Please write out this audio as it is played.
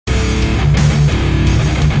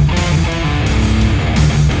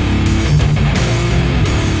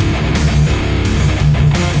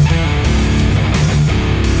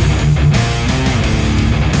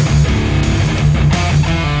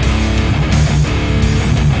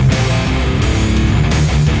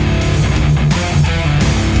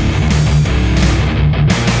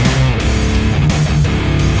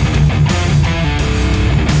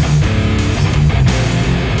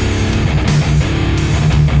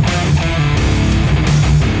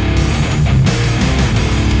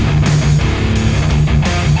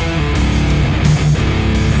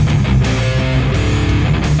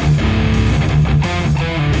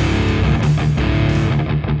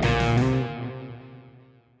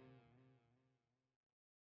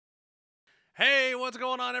Hey, what's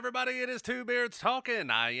going on, everybody? It is Two Beards Talking.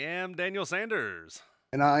 I am Daniel Sanders.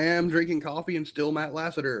 And I am drinking coffee and still Matt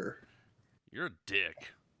Lassiter. You're a dick.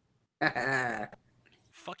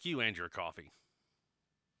 Fuck you and your coffee.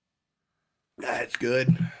 That's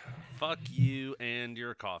good. Fuck you and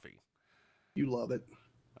your coffee. You love it.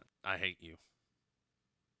 I hate you.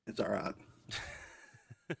 It's all right.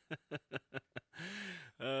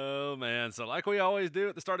 Oh, man. So, like we always do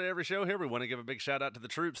at the start of every show here, we want to give a big shout out to the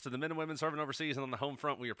troops, to the men and women serving overseas and on the home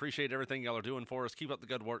front. We appreciate everything y'all are doing for us. Keep up the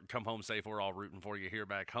good work. Come home safe. We're all rooting for you here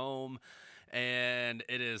back home. And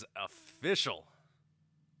it is official.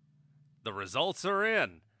 The results are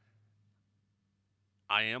in.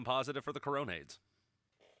 I am positive for the Coronades.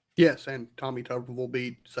 Yes, and Tommy Tuberville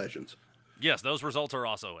beat Sessions. Yes, those results are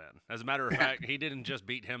also in. As a matter of fact, he didn't just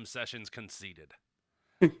beat him, Sessions conceded.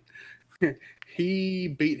 He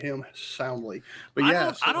beat him soundly. But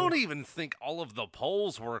yeah, I don't even think all of the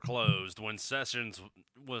polls were closed when Sessions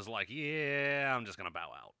was like, yeah, I'm just going to bow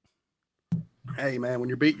out. Hey, man, when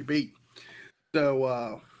you're beat, you're beat.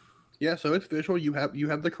 So, yeah, so it's official. You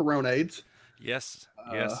have the Coronades. Yes,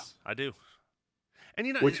 I do. And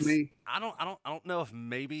I don't know if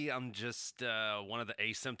maybe I'm just one of the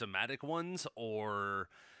asymptomatic ones, or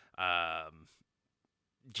hell,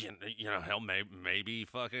 maybe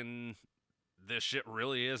fucking this shit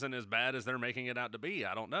really isn't as bad as they're making it out to be.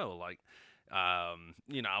 I don't know. Like, I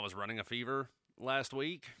was running a fever last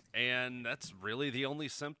week, and that's really the only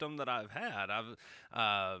symptom that I've had.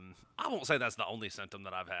 I won't say that's the only symptom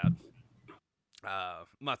that I've had.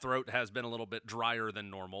 My throat has been a little bit drier than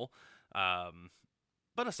normal.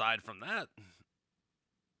 But aside from that,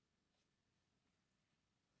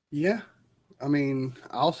 yeah, I mean,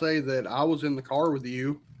 I'll say that I was in the car with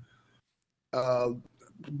you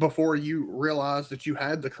before you realized that you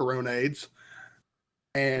had the Coronades,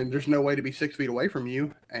 and there's no way to be 6 feet away from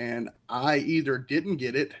you. And I either didn't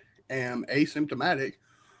get it, am asymptomatic,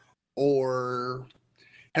 or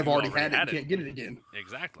have already had it and can't get it again.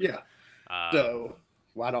 Exactly. Yeah. So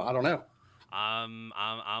well, I don't know.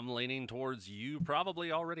 I'm leaning towards you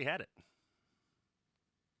probably already had it.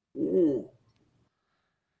 Ooh.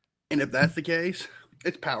 And if that's the case,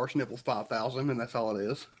 it's Power Sniffles 5000, and that's all it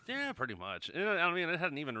is. Yeah, pretty much. I mean, it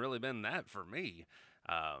hadn't even really been that for me.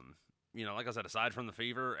 Like I said, aside from the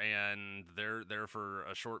fever and there for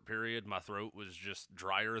a short period, my throat was just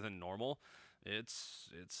drier than normal. It's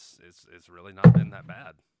really not been that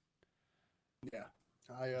bad. Yeah.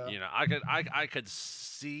 I could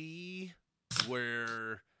see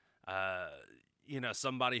where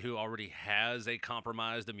somebody who already has a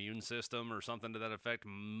compromised immune system or something to that effect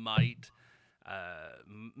might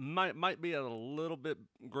be at a little bit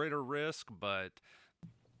greater risk. But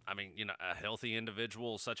I mean, a healthy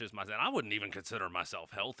individual such as myself, I wouldn't even consider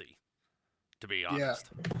myself healthy, to be honest.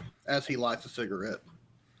 Yeah, as he lights a cigarette.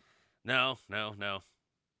 No.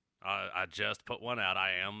 I just put one out.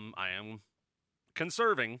 I am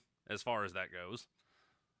conserving as far as that goes.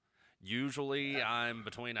 Usually I'm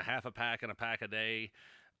between a half a pack and a pack a day,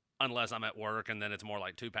 unless I'm at work, and then it's more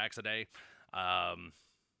like 2 packs a day. But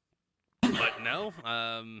no,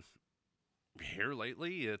 here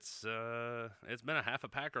lately it's been a half a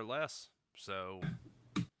pack or less. So,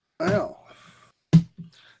 well,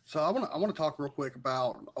 so I want to talk real quick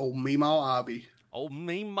about old Meemaw Ivy. Old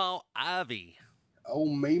Meemaw Ivy. Oh,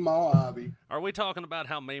 Meemaw Ivy. Are we talking about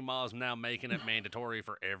how Meemaw's now making it mandatory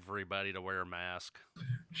for everybody to wear a mask?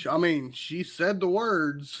 I mean, she said the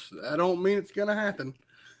words. I don't mean it's gonna happen.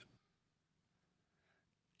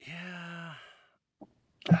 Yeah.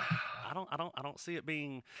 I don't see it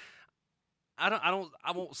being. I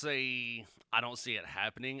won't say I don't see it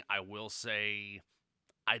happening. I will say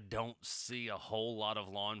I don't see a whole lot of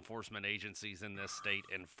law enforcement agencies in this state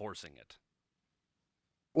enforcing it.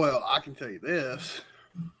 Well, I can tell you this.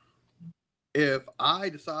 If I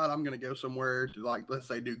decide I'm going to go somewhere to, like, let's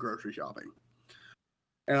say, do grocery shopping,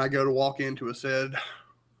 and I go to walk into a said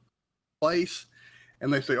place,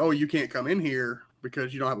 and they say, oh, you can't come in here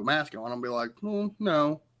because you don't have a mask on, I'll be like,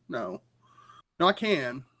 no, I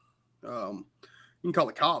can. You can call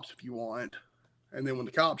the cops if you want. And then when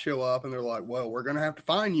the cops show up and they're like, well, we're going to have to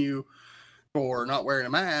fine you for not wearing a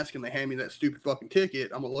mask, and they hand me that stupid fucking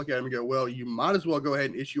ticket, I'm going to look at them and go, well, you might as well go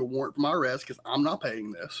ahead and issue a warrant for my arrest because I'm not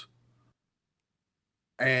paying this.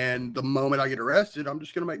 And the moment I get arrested, I'm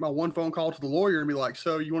just going to make my one phone call to the lawyer and be like,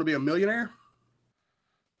 so you want to be a millionaire?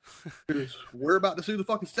 Because we're about to sue the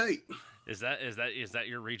fucking state. Is that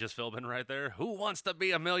your Regis Philbin right there? Who wants to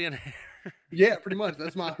be a millionaire? Yeah, pretty much.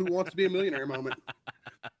 That's my who wants to be a millionaire moment.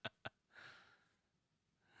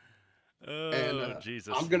 Oh,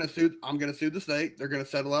 Jesus. I'm gonna sue the state. They're gonna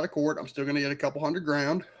settle out of court. I'm still gonna get a couple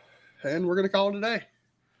 $100,000, and we're gonna call it a day.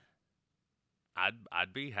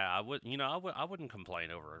 I'd be I would I wouldn't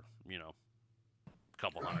complain over a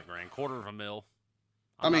couple $100,000, $250,000.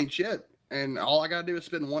 I mean, shit. And all I gotta do is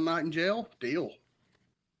spend one night in jail. Deal.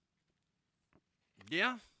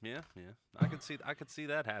 Yeah. I could see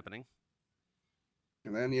that happening.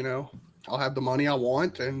 And then I'll have the money I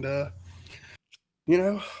want, and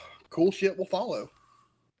cool shit will follow.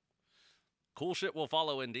 Cool shit will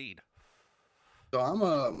follow, indeed. So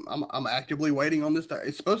I'm actively waiting on this.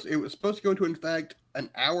 It was supposed to go into effect an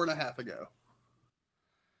hour and a half ago.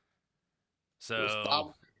 So it's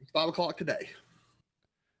 5 o'clock today.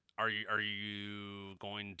 Are you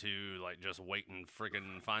going to just wait and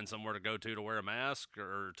friggin' find somewhere to go to wear a mask,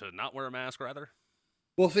 or to not wear a mask rather?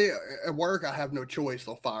 Well, see, at work I have no choice;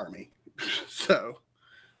 they'll fire me. So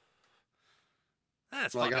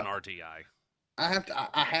that's fucking RTI. I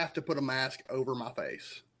have to put a mask over my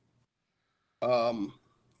face.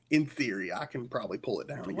 In theory, I can probably pull it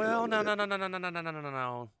down. Well,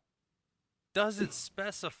 no. Does it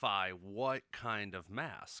specify what kind of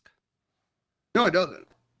mask? No, it doesn't.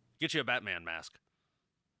 Get you a Batman mask.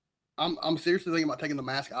 I'm seriously thinking about taking the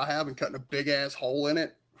mask I have and cutting a big ass hole in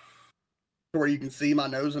it to where you can see my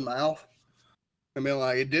nose and mouth. I mean,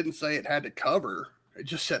 it didn't say it had to cover. It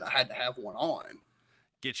just said I had to have one on.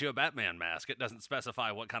 Get you a Batman mask. It doesn't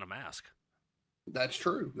specify what kind of mask. That's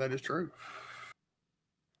true. That is true.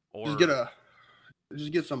 Or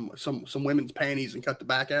just get some women's panties and cut the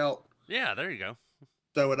back out. Yeah, there you go.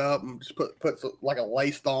 Sew it up and just put like a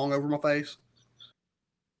lace thong over my face.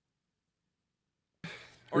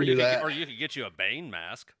 Or you could get you a Bane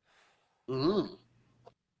mask. Mm.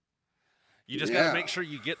 You just got to make sure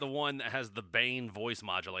you get the one that has the Bane voice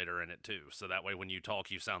modulator in it too, so that way when you talk,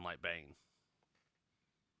 you sound like Bane.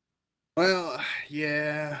 Well,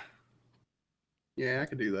 yeah, I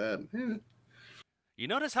could do that. Yeah. You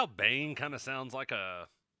notice how Bane kind of sounds like a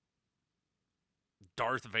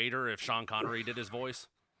Darth Vader if Sean Connery did his voice?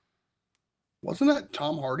 Wasn't that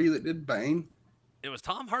Tom Hardy that did Bane? It was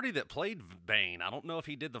Tom Hardy that played Bane. I don't know if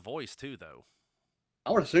he did the voice too, though.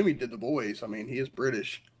 I would assume he did the voice. I mean, he is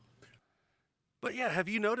British. But yeah, have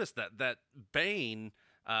you noticed that Bane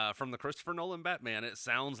from the Christopher Nolan Batman, it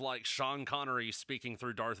sounds like Sean Connery speaking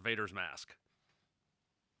through Darth Vader's mask?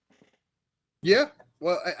 Yeah.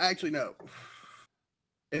 Well, actually, no.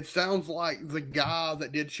 It sounds like the guy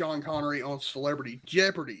that did Sean Connery on Celebrity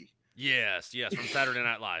Jeopardy. Yes, from Saturday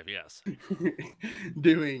Night Live, yes.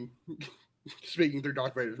 Speaking through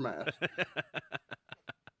Darth Vader's mask.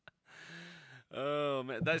 Oh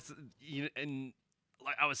man, that's and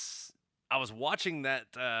like I was watching that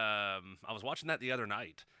the other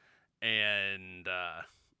night, and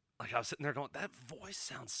like I was sitting there going, that voice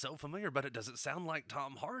sounds so familiar, but it doesn't sound like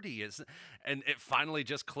Tom Hardy. And it finally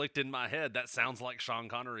just clicked in my head, that sounds like Sean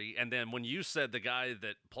Connery. And then when you said the guy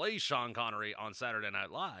that plays Sean Connery on Saturday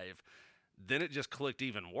Night Live, then it just clicked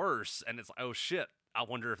even worse, and it's like, oh shit, I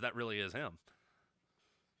wonder if that really is him.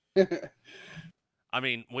 I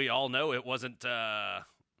mean, we all know it wasn't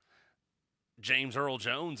James Earl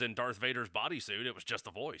Jones in Darth Vader's bodysuit. It was just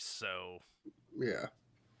the voice. So, yeah.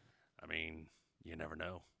 I mean, you never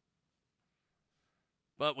know.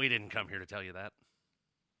 But we didn't come here to tell you that.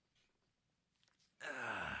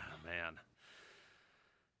 Ah, man.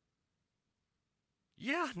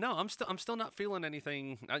 Yeah, no, I'm still not feeling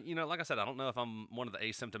anything. Like I said, I don't know if I'm one of the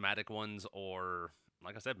asymptomatic ones, or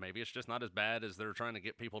like I said, maybe it's just not as bad as they're trying to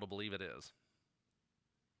get people to believe it is.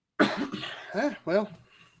 Well,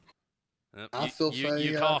 I still say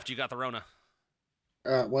you coughed. You got the Rona.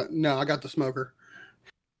 What? No, I got the smoker.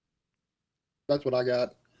 That's what I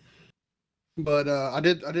got. But I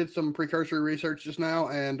did some precursory research just now,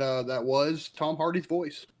 and that was Tom Hardy's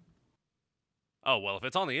voice. Oh well, if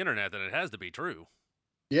it's on the internet, then it has to be true.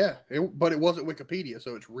 Yeah, but it wasn't Wikipedia,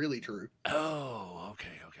 so it's really true. Oh, okay.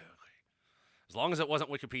 As long as it wasn't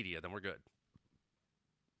Wikipedia, then we're good.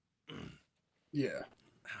 Yeah.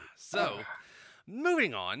 So,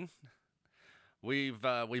 moving on. We've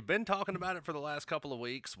been talking about it for the last couple of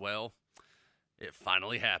weeks. Well, it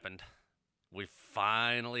finally happened. We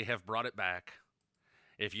finally have brought it back.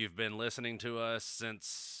 If you've been listening to us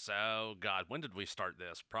since, oh God, when did we start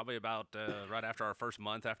this? Probably about right after our first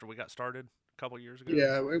month after we got started a couple years ago.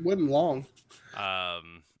 Yeah, it wasn't long.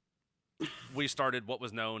 We started what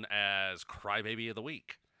was known as Crybaby of the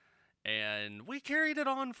Week. And we carried it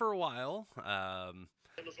on for a while.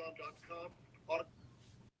 Amazon.com.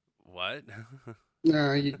 What?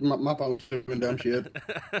 No, my phone's doing dumb shit.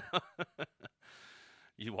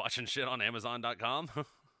 You watching shit on Amazon.com?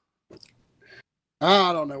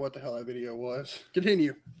 I don't know what the hell that video was.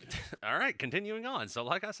 Continue. All right, continuing on. So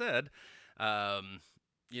like I said,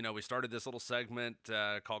 we started this little segment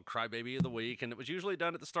called Crybaby of the Week, and it was usually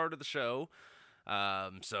done at the start of the show.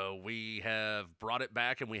 So we have brought it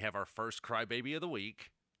back, and we have our first Crybaby of the Week,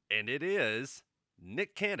 and it is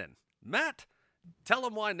Nick Cannon. Matt, tell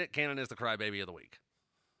him why Nick Cannon is the Crybaby of the Week.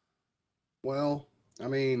 Well, I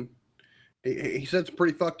mean, he said some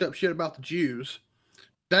pretty fucked up shit about the Jews.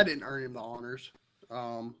 That didn't earn him the honors,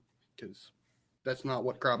 because that's not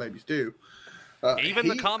what crybabies do. Even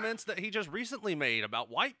the comments that he just recently made about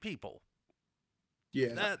white people.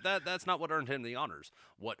 Yeah. That's not what earned him the honors.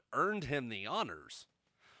 What earned him the honors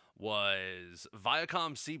was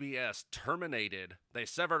Viacom CBS terminated, they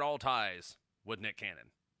severed all ties with Nick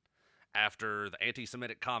Cannon after the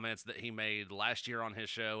anti-Semitic comments that he made last year on his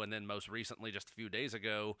show, and then most recently, just a few days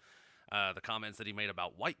ago, the comments that he made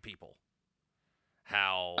about white people.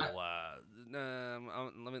 How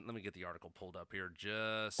let me get the article pulled up here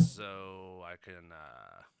just so I can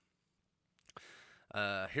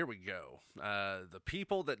here we go. The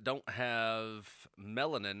people that don't have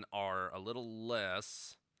melanin are a little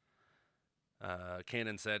less,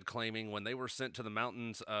 Cannon said, claiming when they were sent to the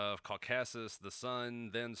mountains of Caucasus, the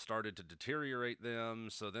sun then started to deteriorate them.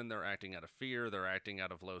 So then they're acting out of fear. They're acting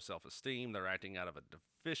out of low self-esteem. They're acting out of a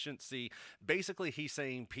deficiency. Basically, he's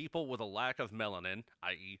saying people with a lack of melanin,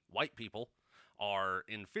 i.e. white people, are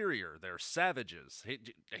inferior. They're savages.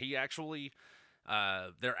 He actually...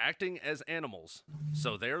 they're acting as animals,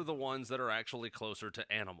 so they're the ones that are actually closer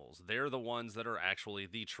to animals. They're the ones that are actually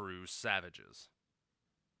the true savages.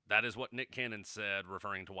 That is what Nick Cannon said,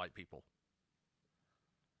 referring to white people.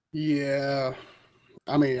 Yeah.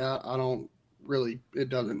 I mean, I don't really, it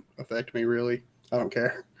doesn't affect me, really. I don't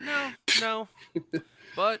care. No.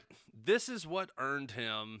 But this is what earned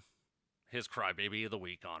him his Crybaby of the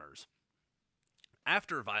Week honors.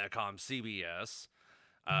 After Viacom CBS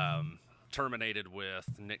terminated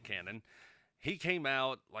with Nick Cannon, he came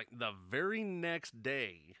out like the very next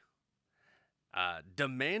day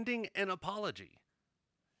demanding an apology.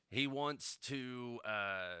 He wants to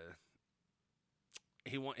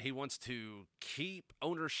he wants to keep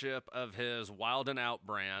ownership of his Wild 'N Out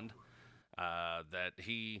brand that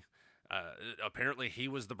he apparently he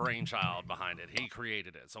was the brainchild behind it. He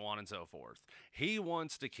created it, so on and so forth. He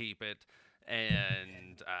wants to keep it,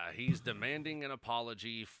 and he's demanding an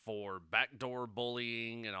apology for backdoor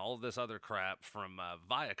bullying and all this other crap from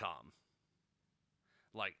Viacom.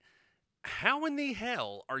 Like, how in the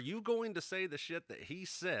hell are you going to say the shit that he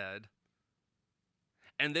said,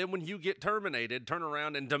 and then when you get terminated, turn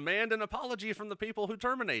around and demand an apology from the people who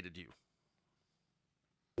terminated you?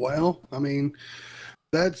 Well, I mean,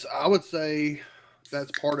 I would say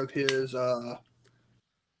that's part of his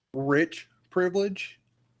rich privilege.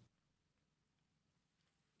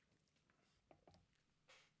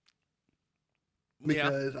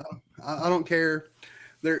 Because I don't care.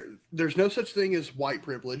 There's no such thing as white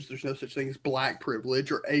privilege. There's no such thing as black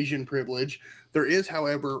privilege or Asian privilege. There is,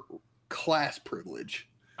 however, class privilege.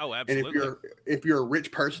 Oh, absolutely. And if you're a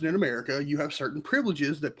rich person in America, you have certain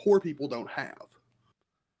privileges that poor people don't have.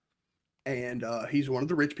 And he's one of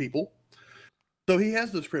the rich people, so he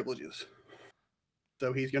has those privileges.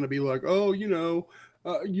 So he's going to be like, oh, you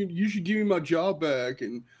should give me my job back,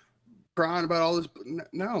 and crying about all this.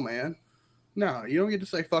 No, man. No, you don't get to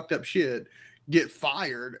say fucked up shit, get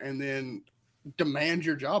fired, and then demand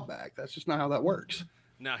your job back. That's just not how that works.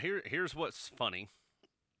 Now, here's what's funny.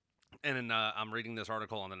 And I'm reading this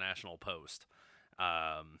article on the National Post.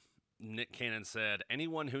 Nick Cannon said,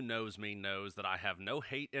 anyone who knows me knows that I have no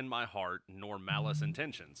hate in my heart nor malice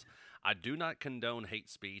intentions. I do not condone hate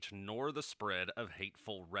speech nor the spread of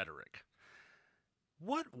hateful rhetoric.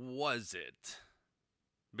 What was it?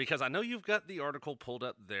 Because I know you've got the article pulled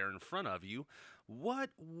up there in front of you. What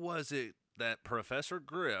was it that Professor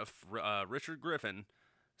Richard Griffin,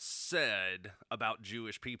 said about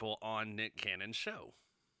Jewish people on Nick Cannon's show?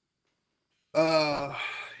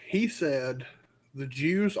 He said, the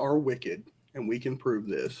Jews are wicked, and we can prove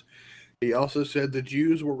this. He also said the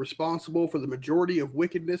Jews were responsible for the majority of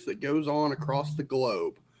wickedness that goes on across the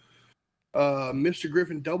globe. Mr.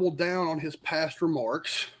 Griffin doubled down on his past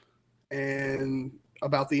remarks and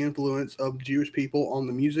about the influence of Jewish people on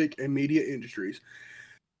the music and media industries.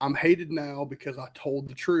 I'm hated now because I told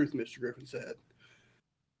the truth, Mr. Griffin said.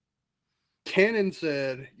 Cannon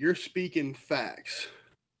said, you're speaking facts.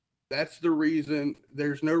 That's the reason.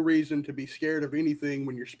 There's no reason to be scared of anything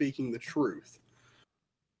when you're speaking the truth.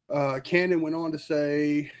 Cannon went on to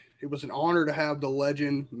say it was an honor to have the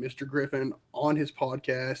legend, Mr. Griffin, on his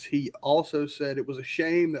podcast. He also said it was a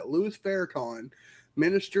shame that Louis Farrakhan,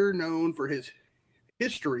 minister known for his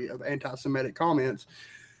history of anti-Semitic comments,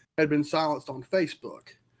 had been silenced on Facebook.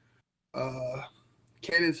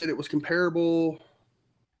 Cannon said it was comparable.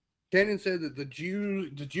 Cannon said that the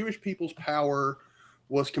Jewish people's power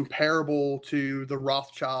was comparable to the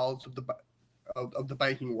Rothschilds of the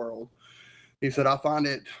banking world. He said, I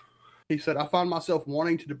find myself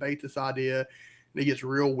wanting to debate this idea, and it gets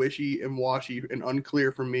real wishy and washy and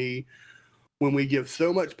unclear for me when we give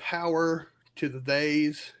so much power to the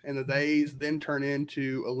theys, and the theys then turn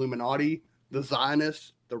into Illuminati, the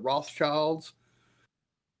Zionists, the Rothschilds.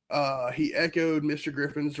 He echoed Mr.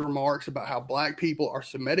 Griffin's remarks about how black people are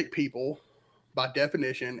Semitic people by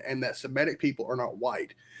definition, and that Semitic people are not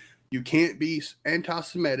white. You can't be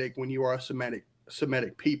anti-Semitic when you are a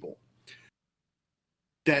Semitic people.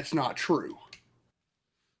 That's not true.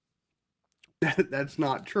 That's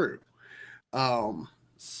not true.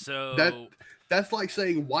 So that's like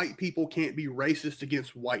saying white people can't be racist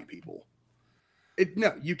against white people.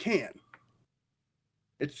 No, you can.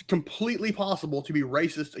 It's completely possible to be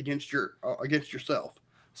racist against yourself.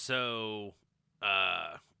 So,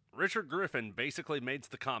 Richard Griffin basically makes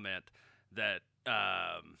the comment that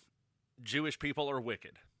Jewish people are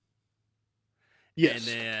wicked. Yes.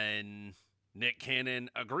 And then Nick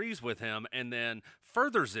Cannon agrees with him and then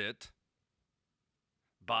furthers it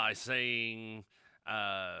by saying,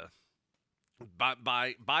 by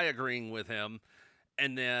agreeing with him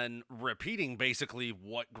and then repeating basically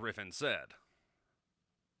what Griffin said.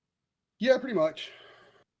 Yeah, pretty much.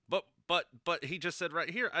 But he just said right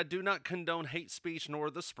here, I do not condone hate speech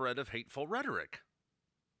nor the spread of hateful rhetoric.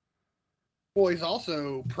 Well, he's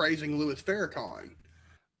also praising Louis Farrakhan,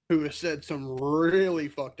 who has said some really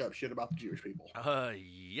fucked up shit about the Jewish people.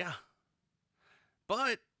 Yeah.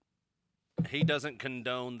 But he doesn't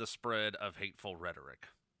condone the spread of hateful rhetoric.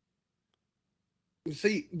 You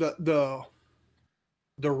see, the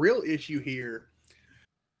real issue here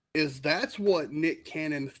is that's what Nick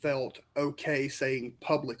Cannon felt okay saying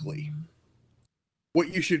publicly.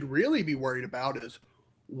 What you should really be worried about is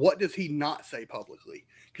what does he not say publicly?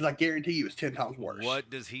 Because I guarantee you it's 10 times worse. What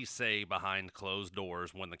does he say behind closed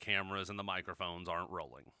doors when the cameras and the microphones aren't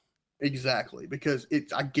rolling? Exactly, because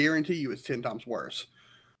I guarantee you it's 10 times worse.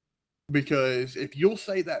 Because if you'll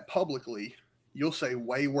say that publicly, you'll say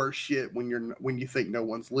way worse shit when you think no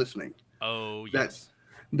one's listening. Oh, yes.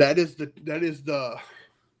 That's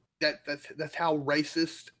how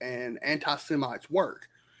racist and anti-Semites work.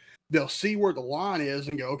 They'll see where the line is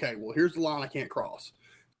and go, okay, well, here's the line I can't cross.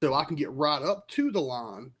 So I can get right up to the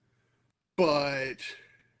line, but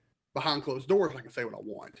behind closed doors, I can say what I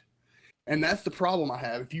want. And that's the problem I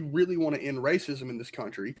have. If you really want to end racism in this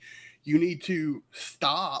country, you need to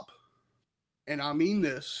stop, and I mean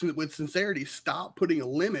this with sincerity, stop putting a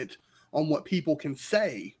limit on what people can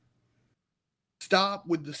say. Stop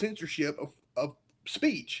with the censorship of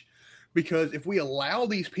speech. Because if we allow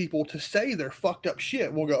these people to say their fucked up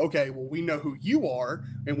shit, we'll go, okay, well, we know who you are,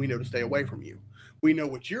 and we know to stay away from you. We know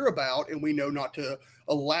what you're about, and we know not to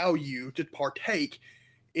allow you to partake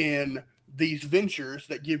in these ventures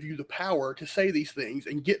that give you the power to say these things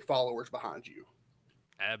and get followers behind you.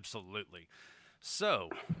 Absolutely. So,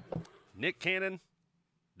 Nick Cannon,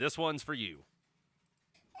 this one's for you.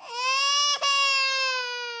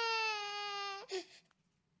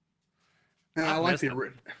 I like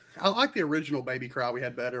the original Baby Cry we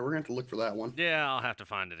had better. We're going to have to look for that one. Yeah, I'll have to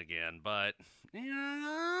find it again. But,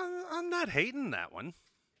 yeah, I'm not hating that one.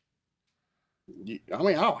 I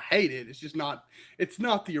mean, I don't hate it. It's just not, it's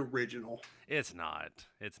not the original. It's not.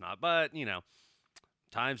 But,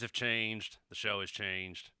 times have changed. The show has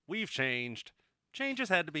changed. We've changed. Changes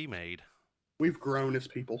had to be made. We've grown as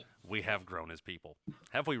people. We have grown as people.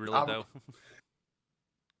 Have we really, though?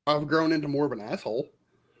 I've grown into more of an asshole.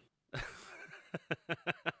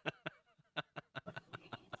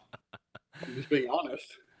 I'm just being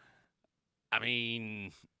honest. I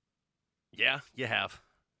mean, yeah, you have.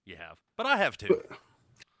 But I have too.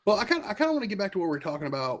 Well, I kind of want to get back to what we're talking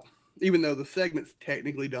about, even though the segment's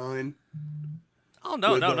technically done. Oh,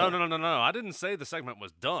 no. I didn't say the segment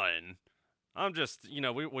was done. I'm just,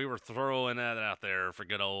 we were throwing that out there for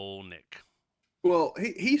good old Nick. Well,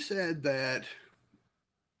 he said that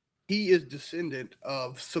he is descendant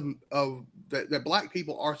of that black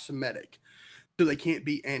people are Semitic, so they can't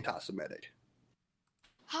be anti-Semitic.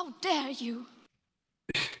 How dare you?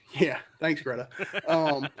 Yeah, thanks, Greta.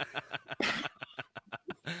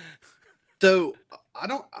 So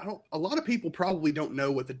a lot of people probably don't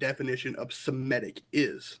know what the definition of Semitic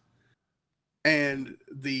is. And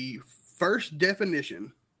the first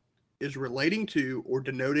definition is relating to or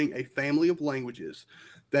denoting a family of languages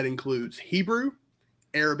that includes Hebrew,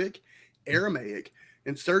 Arabic, Aramaic,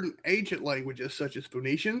 and certain ancient languages such as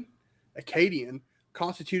Phoenician, Akkadian,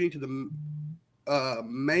 constituting to the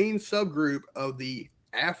main subgroup of the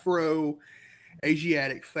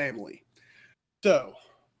Afro-Asiatic family. So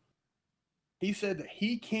he said that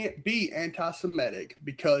he can't be anti-Semitic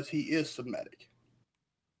because he is Semitic.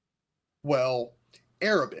 Well,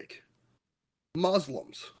 Arabic,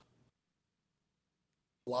 Muslims,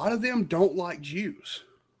 a lot of them don't like Jews.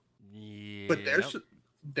 Yeah. But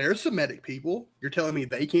they're Semitic people. You're telling me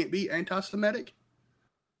they can't be anti-Semitic?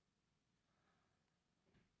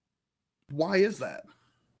 Why is that?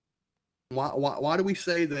 Why do we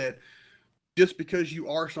say that just because you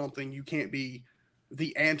are something, you can't be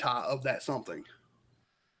the anti of that something?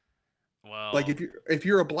 Well, Like if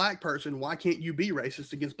you're a black person, why can't you be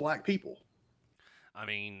racist against black people? I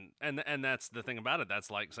mean, and that's the thing about it. That's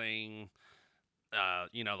like saying,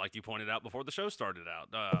 like you pointed out before the show started out,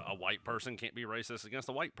 a white person can't be racist against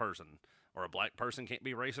a white person, or a black person can't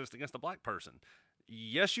be racist against a black person.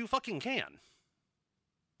 Yes, you fucking can.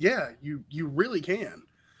 Yeah, you really can.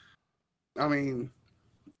 I mean,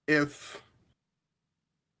 if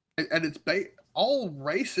and it's all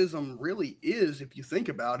racism really is, if you think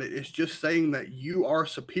about it, it's just saying that you are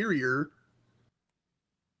superior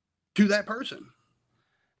to that person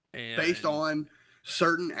based on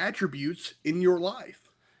certain attributes in your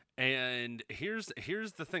life. And here's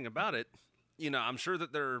the thing about it. I'm sure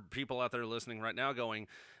that there are people out there listening right now going,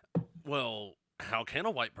 well, how can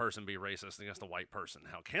a white person be racist against a white person?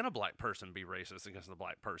 How can a black person be racist against a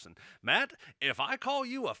black person? Matt, if I call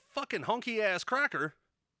you a fucking honky ass cracker,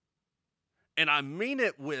 and I mean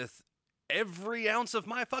it with every ounce of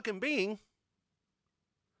my fucking being,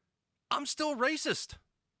 I'm still racist.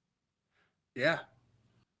 Yeah.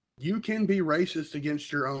 You can be racist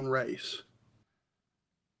against your own race.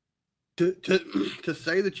 To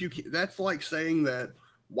say that you can, that's like saying that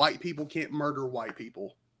white people can't murder white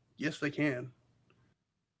people. Yes, they can.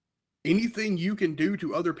 Anything you can do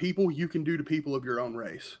to other people, you can do to people of your own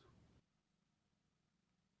race.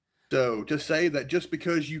 So to say that just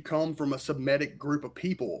because you come from a Semitic group of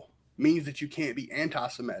people means that you can't be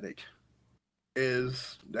anti-Semitic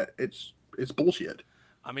is that it's bullshit.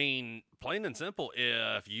 I mean, plain and simple,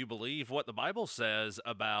 if you believe what the Bible says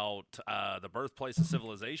about the birthplace of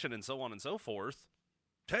civilization and so on and so forth,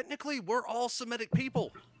 technically we're all Semitic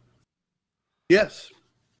people. Yes,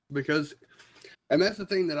 because, and that's the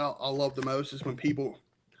thing that I love the most is when people,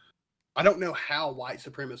 I don't know how white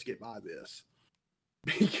supremacists get by this,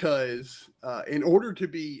 because in order to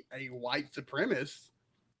be a white supremacist,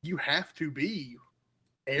 you have to be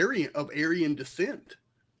Aryan descent.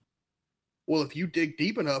 Well, if you dig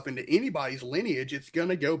deep enough into anybody's lineage, it's going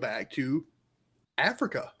to go back to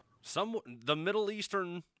Africa. The Middle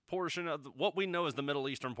Eastern portion of what we know is the Middle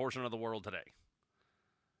Eastern portion of the world today.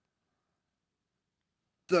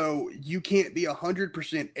 So you can't be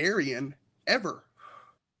 100% Aryan ever.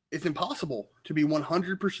 It's impossible to be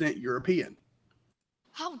 100% European.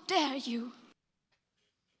 How dare you?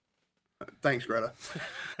 Thanks, Greta.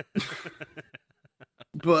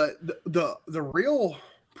 But the real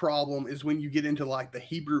problem is when you get into like the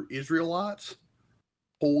Hebrew Israelites.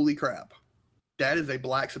 Holy crap. That is a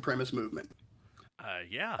black supremacist movement.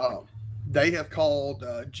 Yeah. They have called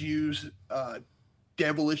Jews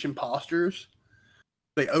devilish imposters.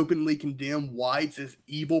 They openly condemn whites as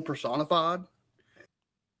evil personified,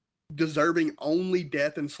 deserving only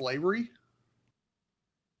death and slavery.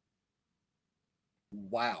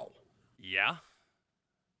 Wow. Yeah.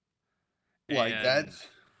 Like and, that's.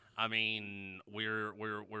 I mean,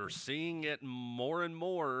 we're seeing it more and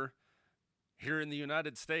more here in the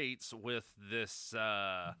United States with this.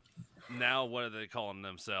 Now, what are they calling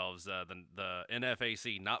themselves? The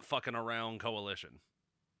NFAC, not fucking around coalition.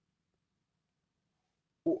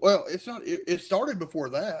 Well, it's not. It started before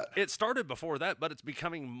that. It started before that, but it's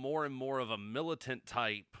becoming more and more of a militant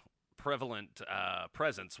type prevalent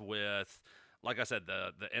presence with, like I said,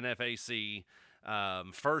 the NFAC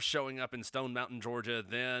first showing up in Stone Mountain, Georgia,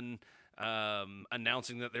 then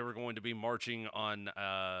announcing that they were going to be marching on,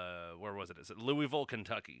 where was it? Is it Louisville,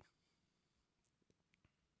 Kentucky?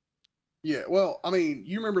 Yeah, well, I mean,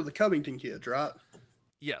 you remember the Covington kids, right?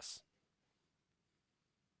 Yes.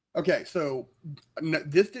 Okay, so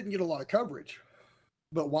this didn't get a lot of coverage,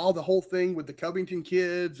 but while the whole thing with the Covington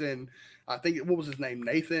kids and I think what was his name,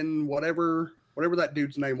 Nathan, whatever that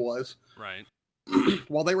dude's name was, right?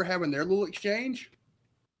 While they were having their little exchange,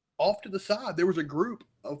 off to the side there was a group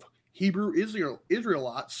of Hebrew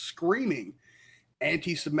Israelites screaming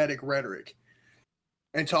anti-Semitic rhetoric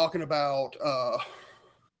and talking about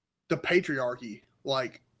the patriarchy.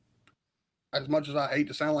 Like, as much as I hate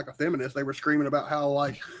to sound like a feminist, they were screaming about how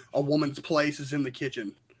like a woman's place is in the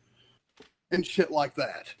kitchen and shit like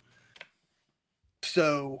that.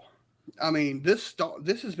 So I mean, this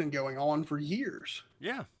has been going on for years.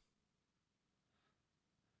 Yeah.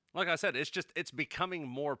 Like I said, it's becoming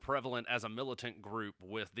more prevalent as a militant group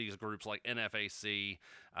with these groups like NFAC,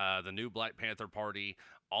 the New Black Panther Party,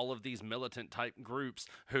 all of these militant type groups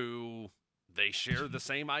who they share the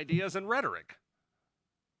same ideas and rhetoric.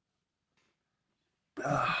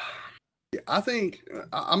 I think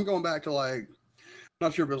I'm going back to like,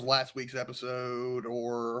 not sure if it was last week's episode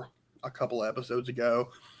or a couple of episodes ago.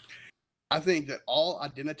 I think that all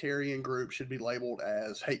identitarian groups should be labeled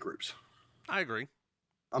as hate groups. I agree.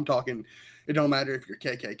 I'm talking, it don't matter if you're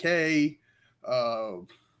KKK,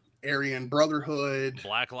 Aryan Brotherhood,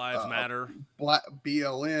 Black Lives Matter, Black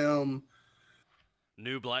BLM,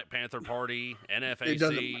 New Black Panther Party,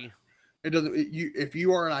 NFAC. It doesn't. If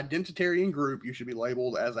you are an identitarian group, you should be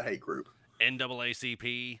labeled as a hate group.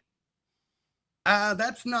 NAACP.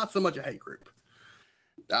 That's not so much a hate group.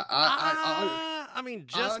 I mean,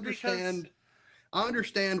 just I because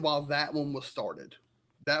understand why that one was started.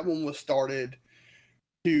 That one was started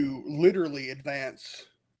to literally advance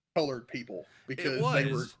colored people because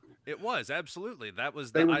it was absolutely, that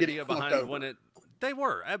was they the were idea behind over. when they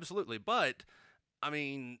were absolutely. But I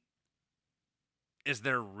mean, is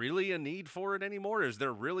there really a need for it anymore? Is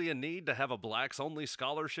there really a need to have a blacks only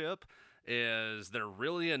scholarship? Is there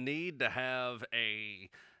really a need to have a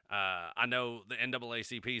I know the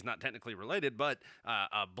NAACP is not technically related, but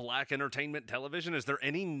a black entertainment television? Is there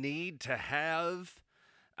any need to have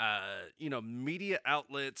media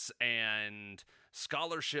outlets and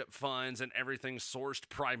scholarship funds and everything sourced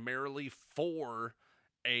primarily for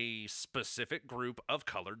a specific group of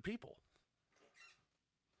colored people?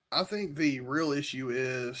 I think the real issue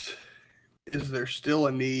is there still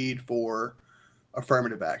a need for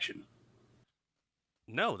affirmative action?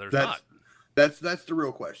 No, there's not. That's the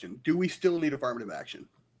real question. Do we still need affirmative action?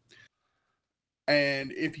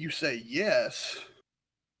 And if you say yes,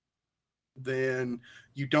 then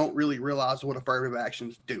you don't really realize what affirmative action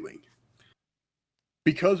is doing.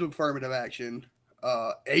 Because of affirmative action,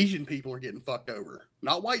 Asian people are getting fucked over.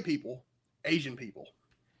 Not white people, Asian people.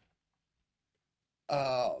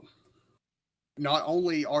 Not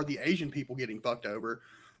only are the Asian people getting fucked over,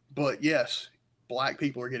 but yes, black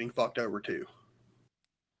people are getting fucked over too.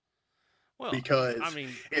 Well, because I mean,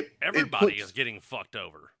 everybody is getting fucked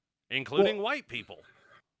over, including white people.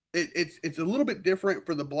 It's a little bit different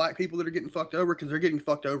for the black people that are getting fucked over because they're getting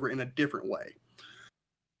fucked over in a different way.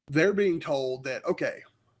 They're being told that, okay,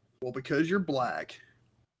 well, because you're black,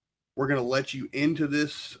 we're going to let you into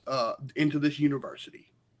this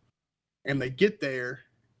university. And they get there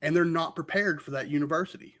and they're not prepared for that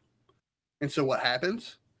university. And so what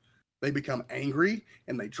happens? They become angry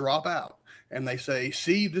and they drop out and they say,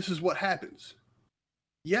 see, this is what happens.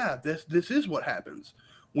 Yeah, this is what happens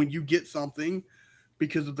when you get something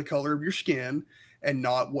because of the color of your skin and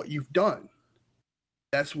not what you've done.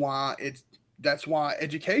 That's why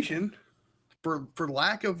education, for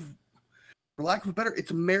lack of a better,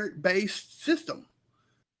 it's a merit-based system.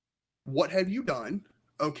 What have you done?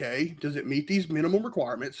 Okay, does it meet these minimum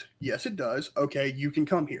requirements? Yes, it does. Okay, you can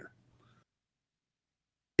come here.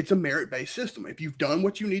 It's a merit-based system. If you've done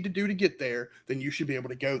what you need to do to get there, then you should be able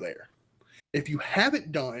to go there. If you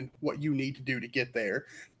haven't done what you need to do to get there,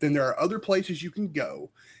 then there are other places you can go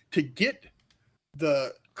to get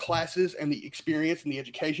the classes and the experience and the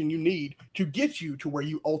education you need to get you to where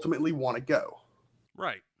you ultimately want to go.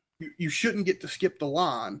 Right. You shouldn't get to skip the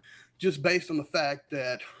line just based on the fact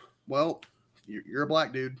that, well, you're a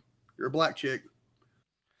black dude, you're a black chick.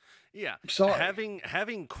 Yeah. Sorry.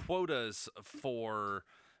 Having quotas for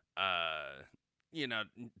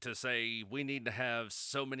to say we need to have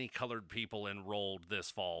so many colored people enrolled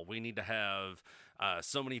this fall. We need to have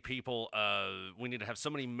so many people. We need to have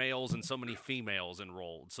so many males and so many females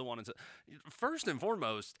enrolled. So on and so. First and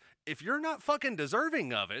foremost, if you're not fucking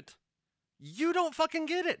deserving of it, you don't fucking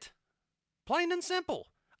get it. Plain and simple.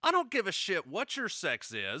 I don't give a shit what your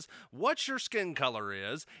sex is, what your skin color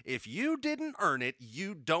is. If you didn't earn it,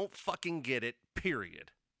 you don't fucking get it, period.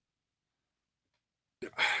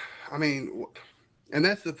 I mean, and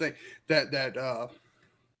that's the thing, that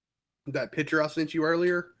picture I sent you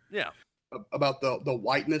earlier. Yeah. About the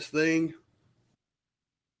whiteness thing.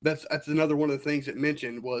 That's another one of the things it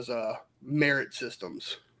mentioned was merit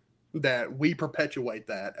systems, that we perpetuate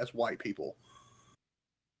that as white people.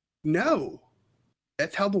 No.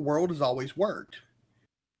 That's how the world has always worked.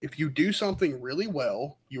 If you do something really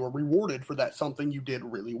well, you are rewarded for that something you did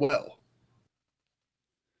really well.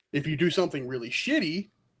 If you do something really shitty,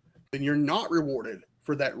 then you're not rewarded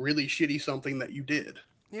for that really shitty something that you did.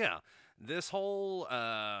 Yeah. This whole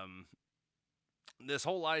this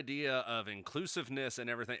whole idea of inclusiveness and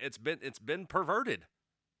everything, it's been perverted.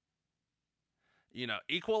 You know,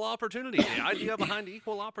 equal opportunity, the idea behind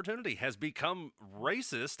equal opportunity has become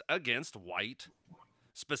racist against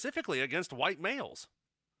specifically against white males.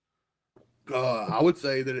 I would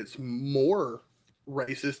say that it's more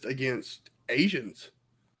racist against Asians.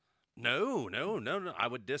 No. I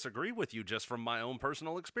would disagree with you just from my own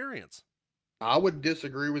personal experience. I would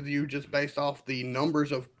disagree with you just based off the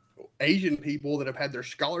numbers of Asian people that have had their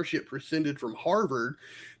scholarship rescinded from Harvard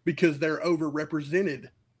because they're overrepresented.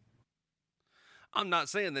 I'm not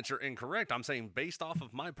saying that you're incorrect. I'm saying based off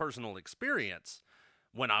of my personal experience,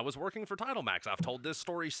 when I was working for Title Max, I've told this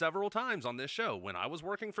story several times on this show. When I was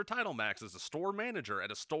working for Title Max as a store manager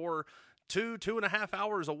at a store 2.5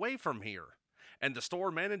 hours away from here, and the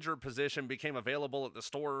store manager position became available at the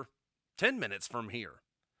store 10 minutes from here,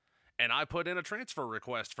 and I put in a transfer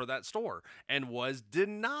request for that store and was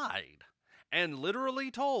denied, and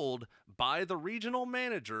literally told by the regional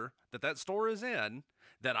manager that store is in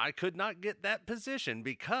that I could not get that position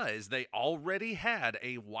because they already had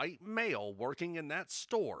a white male working in that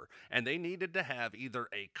store, and they needed to have either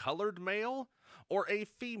a colored male or a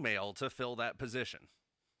female to fill that position.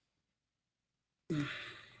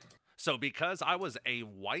 So because I was a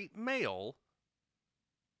white male,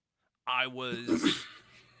 I was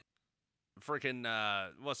freaking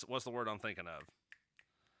what's the word I'm thinking of?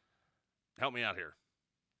 Help me out here.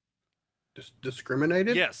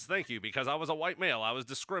 Discriminated? Yes, thank you. Because I was a white male, I was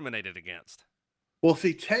discriminated against. Well,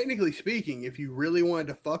 see, technically speaking, if you really wanted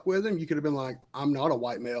to fuck with him, you could have been like, I'm not a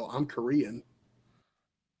white male, I'm Korean.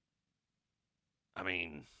 I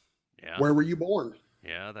mean, yeah. Where were you born?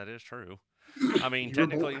 Yeah, that is true. I mean,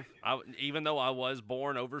 technically, even though I was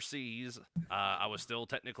born overseas, I was still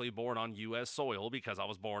technically born on U.S. soil because I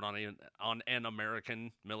was born on an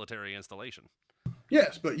American military installation.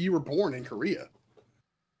 Yes, but you were born in Korea.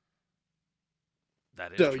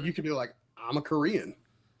 That is so true. You could be like, I'm a Korean.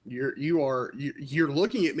 You're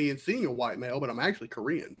looking at me and seeing a white male, but I'm actually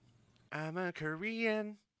Korean. I'm a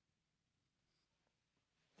Korean.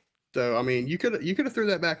 So I mean, you could have threw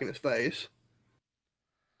that back in his face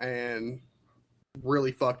and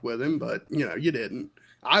really fucked with him, but you didn't.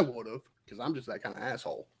 I would have, because I'm just that kind of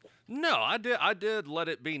asshole. No, I did let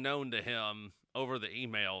it be known to him over the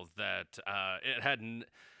email that it hadn't.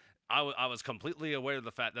 I was completely aware of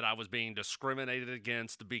the fact that I was being discriminated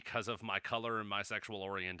against because of my color and my sexual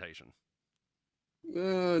orientation.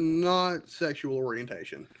 Not sexual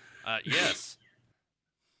orientation. Yes.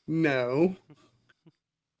 No.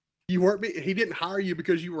 You weren't. He didn't hire you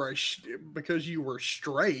because you were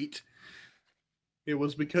straight. It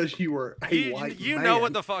was because you were a white man. You know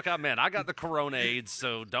what the fuck I meant. I got the corona AIDS,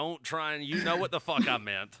 so don't try and you know what the fuck I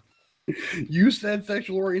meant. You said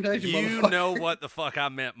sexual orientation, You know what the fuck I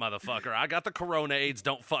meant, motherfucker. I got the corona AIDS.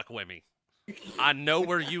 Don't fuck with me. I know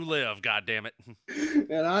where you live, goddammit.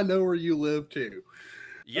 And I know where you live, too.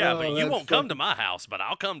 Yeah, but you won't come to my house, but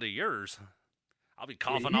I'll come to yours. I'll be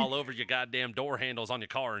coughing all over your goddamn door handles on your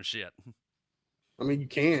car and shit. I mean, you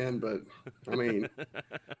can, but, I mean,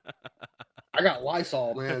 I got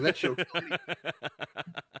Lysol, man. That's your...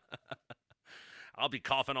 I'll be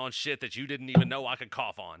coughing on shit that you didn't even know I could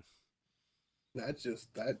cough on. That's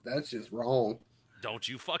just wrong. Don't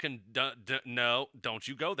you fucking no! Don't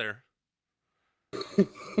you go there.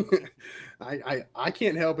 I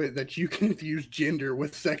can't help it that you confuse gender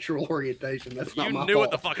with sexual orientation. That's not my fault. You knew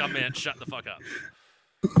what the fuck I meant. Shut the fuck up.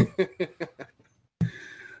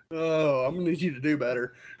 Oh, I'm gonna need you to do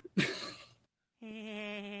better.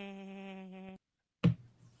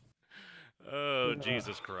 Oh,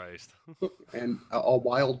 Jesus Christ. And a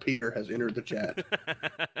wild Peter has entered the chat.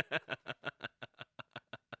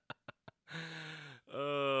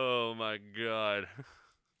 Oh, my God.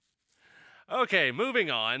 Okay, moving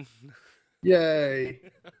on. Yay.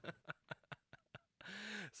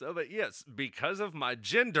 So, but yes, because of my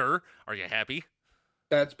gender, are you happy?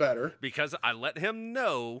 That's better. Because I let him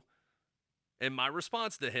know in my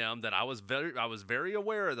response to him that I was very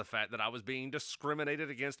aware of the fact that I was being discriminated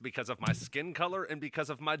against because of my skin color and because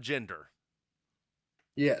of my gender.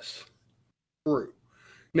 Yes. True.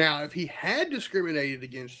 Now, if he had discriminated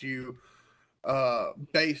against you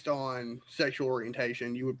based on sexual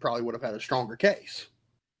orientation, you would have had a stronger case.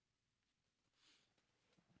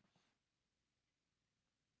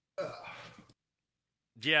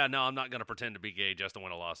 Yeah, no, I'm not going to pretend to be gay just to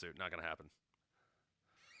win a lawsuit. Not going to happen.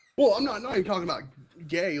 Well, I'm not even talking about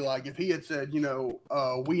gay. Like, if he had said,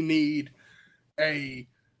 we need a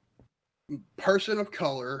person of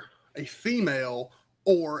color, a female,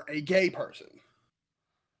 or a gay person,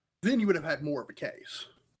 then you would have had more of a case.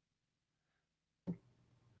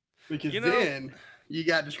 Because then you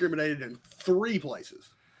got discriminated in 3 places.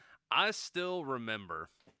 I still remember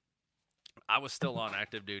I was still on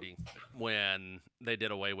active duty when they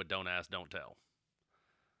did away with Don't Ask, Don't Tell.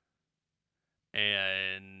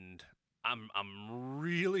 And I'm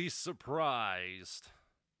really surprised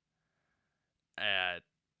at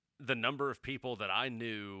the number of people that I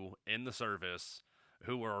knew in the service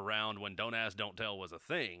who were around when Don't Ask, Don't Tell was a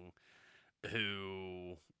thing,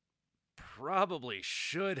 who probably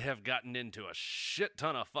should have gotten into a shit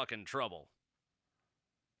ton of fucking trouble.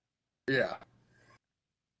 Yeah.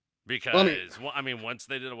 Because, I mean, once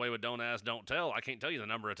they did away with Don't Ask, Don't Tell, I can't tell you the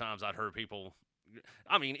number of times I'd heard people.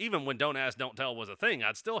 I mean, even when Don't Ask, Don't Tell was a thing,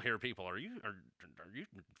 I'd still hear people, are you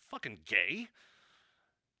fucking gay?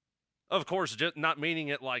 Of course, just not meaning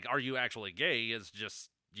it like, are you actually gay? It's just,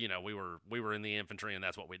 you know, we were in the infantry and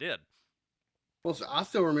that's what we did. Well, so I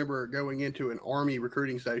still remember going into an Army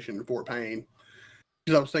recruiting station in Fort Payne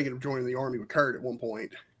because I was thinking of joining the Army with Kurt at one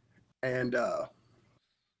point. And the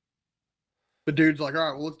dude's like, all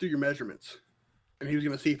right, well, let's do your measurements. And he was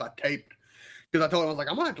going to see if I taped. Because I told him, I was like,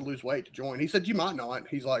 I'm going to have to lose weight to join. He said, you might not.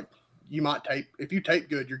 He's like, you might tape. If you tape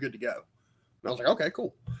good, you're good to go. And I was like, okay,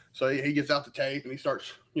 cool. So he gets out the tape and he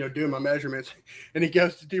starts, doing my measurements. And he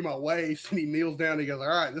goes to do my waist and he kneels down and he goes, all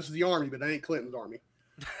right, this is the Army, but it ain't Clinton's Army.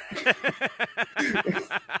 I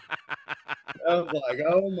was like,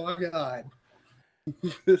 oh my God.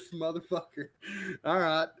 This motherfucker. All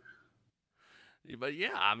right. But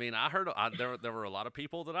yeah, I mean, I heard there were a lot of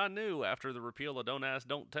people that I knew after the repeal of Don't Ask,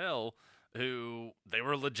 Don't Tell who they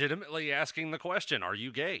were legitimately asking the question, are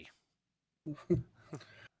you gay?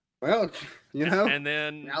 Well, and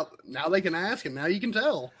then now they can ask and now you can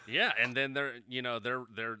tell. Yeah, and then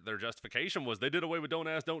their justification was they did away with Don't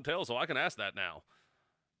Ask, Don't Tell, so I can ask that now.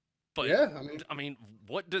 But yeah, I mean,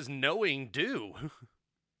 what does knowing do?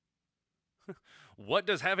 What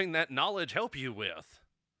does having that knowledge help you with?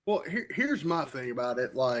 Well, here's my thing about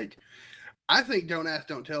it. Like, I think Don't Ask,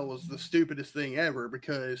 Don't Tell was the stupidest thing ever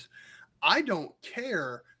because I don't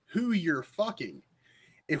care who you're fucking.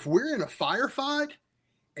 If we're in a firefight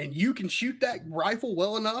and you can shoot that rifle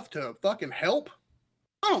well enough to fucking help,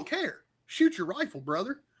 I don't care. Shoot your rifle,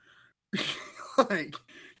 brother. Like,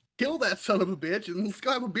 kill that son of a bitch and let's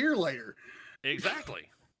go have a beer later. Exactly.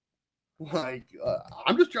 Like,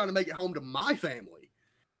 I'm just trying to make it home to my family.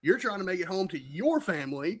 You're trying to make it home to your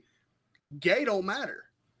family. Gay don't matter.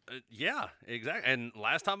 Yeah, exactly. And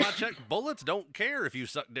last time I checked, bullets don't care if you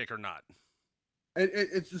suck dick or not.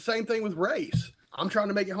 It's the same thing with race. I'm trying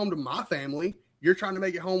to make it home to my family. You're trying to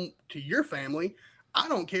make it home to your family. I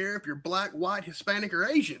don't care if you're black, white, Hispanic, or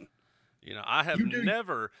Asian. I have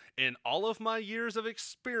never, in all of my years of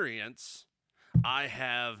experience, I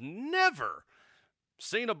have never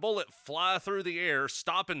seen a bullet fly through the air,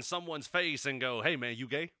 stop in someone's face, and go, "Hey, man, you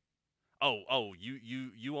gay? Oh,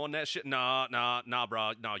 you on that shit? Nah,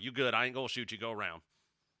 bro. No, you good. I ain't gonna shoot you. Go around."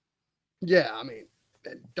 Yeah, I mean,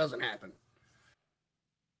 it doesn't happen.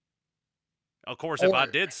 Of course, if I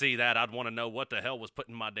did see that, I'd want to know what the hell was put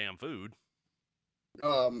in my damn food.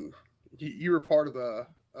 You were part of a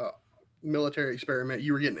military experiment.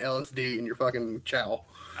 You were getting LSD in your fucking chow.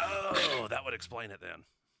 Oh, that would explain it then.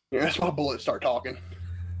 Yeah, that's why bullets start talking.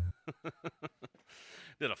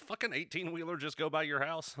 Did a fucking 18-wheeler just go by your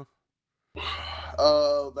house?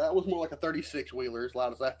 That was more like a 36-wheeler, as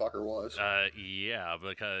loud as that fucker was. Yeah,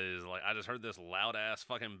 because I just heard this loud ass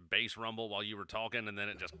fucking bass rumble while you were talking, and then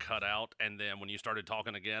it just cut out. And then when you started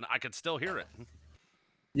talking again, I could still hear it.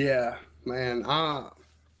 Yeah, man. I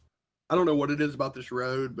don't know what it is about this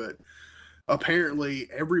road, but apparently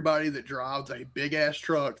everybody that drives a big ass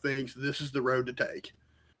truck thinks this is the road to take.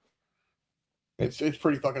 It's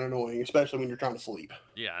pretty fucking annoying, especially when you're trying to sleep.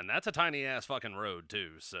 Yeah, and that's a tiny ass fucking road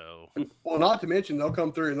too, so. Well, not to mention they'll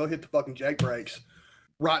come through and they'll hit the fucking jake brakes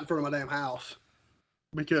right in front of my damn house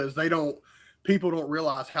because people don't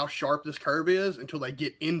realize how sharp this curve is until they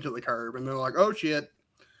get into the curve and they're like, oh shit.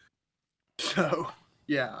 So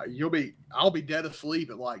yeah, I'll be dead asleep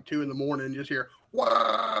at like 2 a.m. and just hear,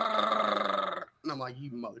 Wah! And I'm like, you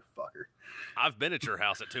motherfucker. I've been at your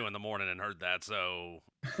house at 2 a.m. and heard that, so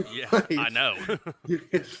yeah, I know.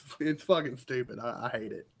 it's fucking stupid. I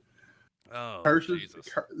hate it. Oh, Jesus.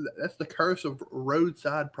 That's the curse of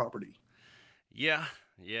roadside property. Yeah,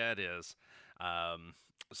 it is.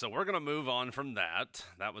 So we're going to move on from that.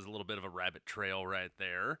 That was a little bit of a rabbit trail right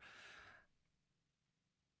there.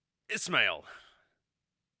 Ismail.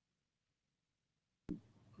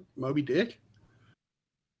 Moby Dick?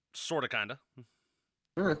 Sorta, kinda.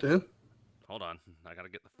 All right, then. Hold on. I got to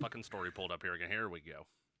get the fucking story pulled up here again. Here we go.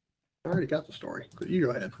 I already got the story. You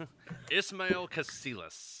go ahead. Ismail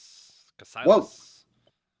Casillas. Whoa.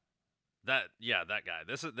 That guy.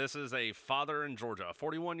 This is a father in Georgia, a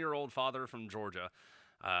 41-year-old father from Georgia,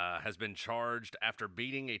 has been charged after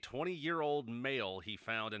beating a 20-year-old male he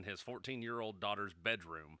found in his 14-year-old daughter's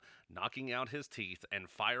bedroom, knocking out his teeth and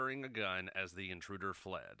firing a gun as the intruder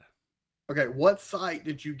fled. Okay, what site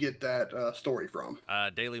did you get that story from?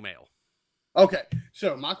 Daily Mail. Okay,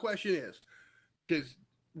 so my question is, because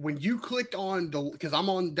when you clicked on because I'm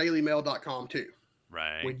on dailymail.com too.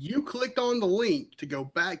 Right. When you clicked on the link to go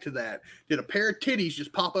back to that, did a pair of titties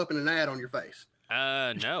just pop up in an ad on your face?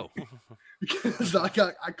 No. Because I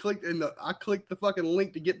clicked the fucking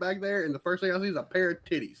link to get back there, and the first thing I see is a pair of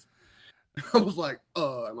titties. I was like,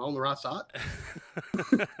 am I on the right side?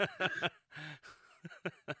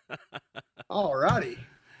 Alrighty.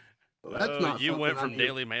 Well, that's not. You went from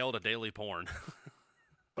Daily Mail to Daily Porn.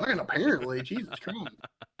 Fucking apparently, Jesus Christ.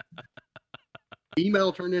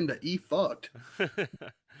 Email turned into e-fucked.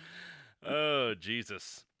 Oh,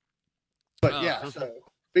 Jesus. But yeah, so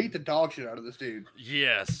beat the dog shit out of this dude.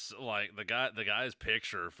 Yes, like the guy's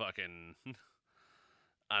picture fucking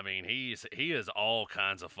I mean, he is all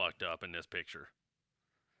kinds of fucked up in this picture.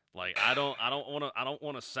 Like I don't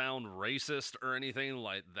want to sound racist or anything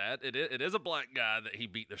like that. It is a black guy that he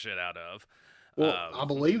beat the shit out of. Well, I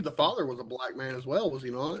believe the father was a black man as well, was he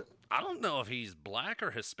not? I don't know if he's black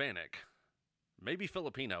or Hispanic. Maybe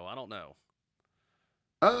Filipino. I don't know.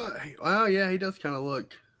 Well, yeah, he does kind of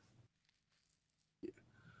look.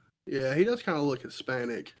 Yeah, he does kind of look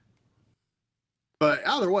Hispanic. But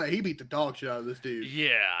either way, he beat the dog shit out of this dude.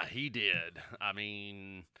 Yeah, he did. I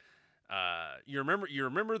mean, you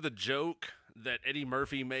remember the joke that Eddie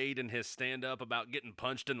Murphy made in his stand-up about getting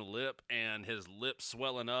punched in the lip and his lip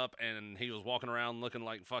swelling up, and he was walking around looking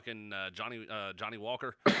like fucking Johnny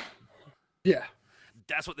Walker? Yeah.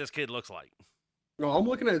 That's what this kid looks like. No, I'm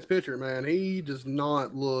looking at his picture, man. He does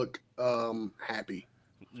not look happy.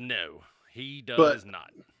 No, he does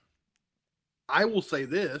not. I will say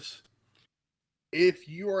this. If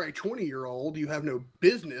you are a 20-year-old, you have no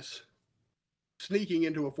business sneaking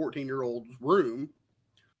into a 14-year-old's room.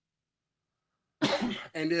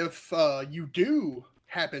 And if you do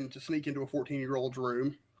happen to sneak into a 14-year-old's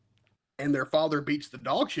room and their father beats the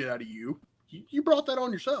dog shit out of you, you brought that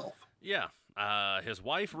on yourself. Yeah. His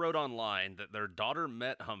wife wrote online that their daughter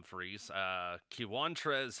met Humphreys.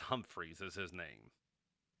 Kiwantrez Humphreys is his name.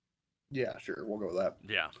 Yeah, sure. We'll go with that.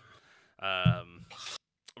 Yeah.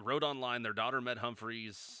 Wrote online their daughter met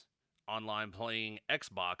Humphreys online playing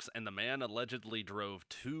Xbox, and the man allegedly drove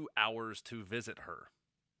 2 hours to visit her.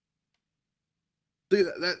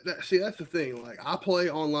 See, that's the thing. Like, I play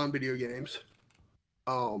online video games.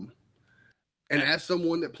 And as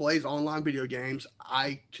someone that plays online video games,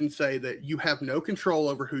 I can say that you have no control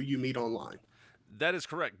over who you meet online. That is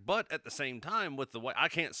correct. But at the same time, with the way I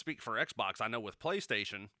can't speak for Xbox, I know with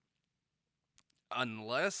PlayStation,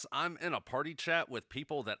 unless I'm in a party chat with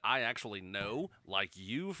people that I actually know, like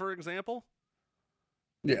you, for example.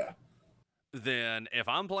 Yeah. Then if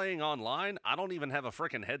I'm playing online, I don't even have a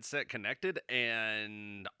freaking headset connected,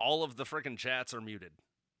 and all of the freaking chats are muted.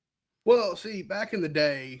 Well, see, back in the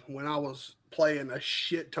day when I was playing a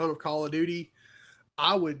shit ton of Call of Duty,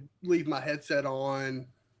 I would leave my headset on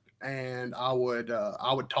and I would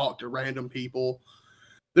talk to random people.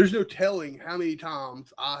 There's no telling how many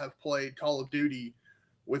times I have played Call of Duty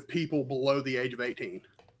with people below the age of 18.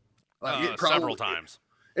 Like several times.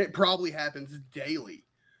 It probably happens daily.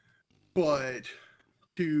 But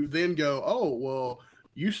to then go, oh, well,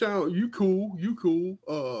 you cool. You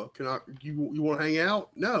want to hang out?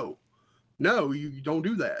 No, you don't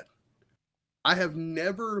do that. I have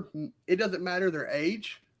never, it doesn't matter their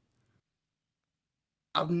age.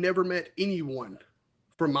 I've never met anyone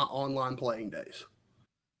from my online playing days.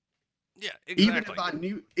 Yeah,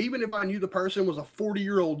 exactly. Even if I knew the person was a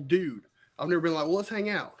 40-year-old dude, I've never been like, well, let's hang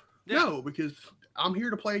out. Yeah. No, because I'm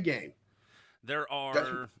here to play a game. There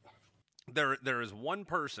is one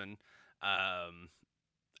person,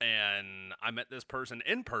 and I met this person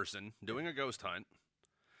in person doing a ghost hunt,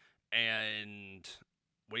 and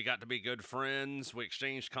we got to be good friends. We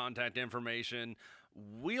exchanged contact information.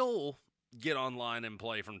 We'll get online and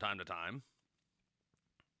play from time to time.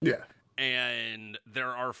 Yeah. And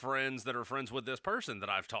there are friends that are friends with this person that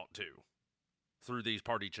I've talked to through these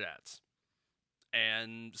party chats.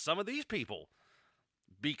 And some of these people,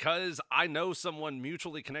 because I know someone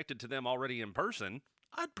mutually connected to them already in person,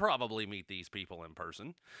 I'd probably meet these people in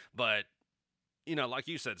person. But, you know, like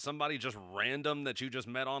you said, somebody just random that you just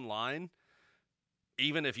met online,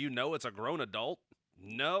 even if you know it's a grown adult,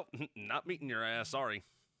 no, not meeting your ass, sorry.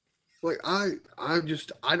 Like, I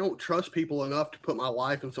don't trust people enough to put my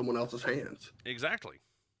life in someone else's hands. Exactly.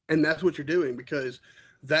 And that's what you're doing, because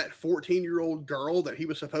that 14-year-old girl that he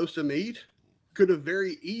was supposed to meet could have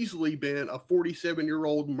very easily been a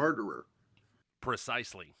 47-year-old murderer.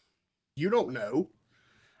 Precisely. You don't know.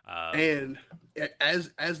 Um, And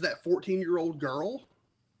as that 14-year-old girl,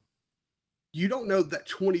 you don't know that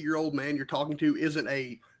 20-year-old man you're talking to isn't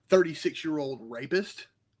a 36-year-old rapist.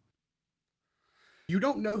 You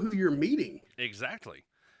don't know who you're meeting. Exactly.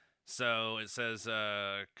 So it says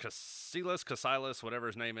Cassilis, whatever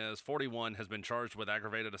his name is, 41, has been charged with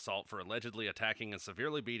aggravated assault for allegedly attacking and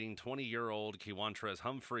severely beating 20-year-old Kiwantres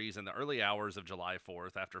Humphreys in the early hours of July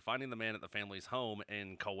 4th after finding the man at the family's home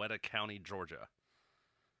in Coweta County, Georgia.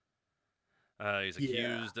 He's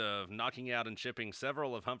accused of knocking out and chipping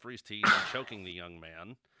several of Humphrey's teeth and choking the young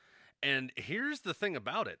man. And here's the thing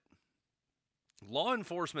about it. Law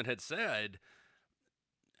enforcement had said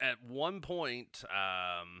at one point,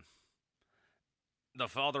 the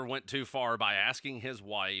father went too far by asking his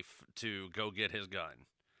wife to go get his gun.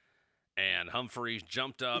 And Humphreys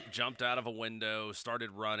jumped out of a window,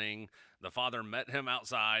 started running. The father met him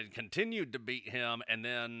outside, continued to beat him, and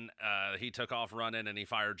then he took off running and he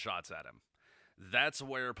fired shots at him. That's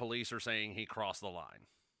where police are saying he crossed the line.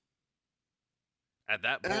 At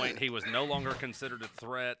that point, he was no longer considered a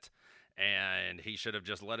threat, and he should have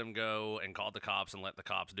just let him go and called the cops and let the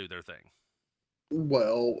cops do their thing.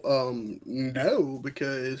 Well, no,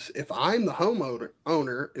 because if I'm the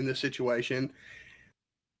homeowner in this situation,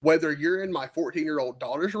 whether you're in my 14-year-old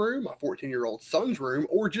daughter's room, my 14-year-old son's room,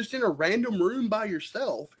 or just in a random room by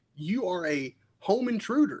yourself, you are a home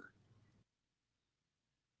intruder.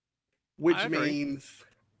 Which means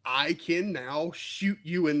I can now shoot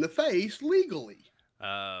you in the face legally.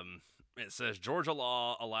 It says Georgia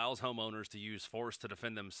law allows homeowners to use force to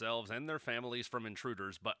defend themselves and their families from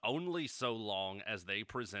intruders, but only so long as they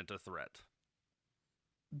present a threat.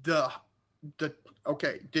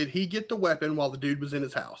 Okay, did he get the weapon while the dude was in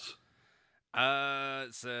his house?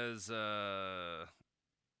 It says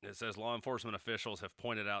law enforcement officials have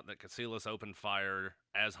pointed out that Cassilis opened fire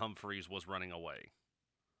as Humphreys was running away.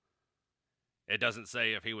 It doesn't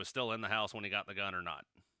say if he was still in the house when he got the gun or not.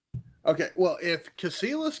 Okay, well, if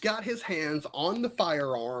Cassilis got his hands on the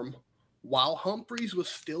firearm while Humphreys was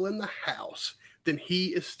still in the house, then he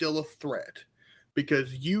is still a threat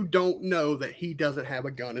because you don't know that he doesn't have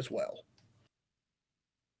a gun as well.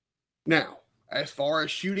 Now, as far as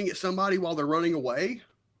shooting at somebody while they're running away,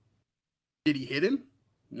 did he hit him?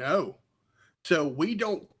 No. So we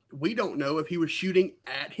don't know if he was shooting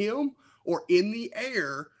at him or in the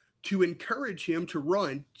air to encourage him to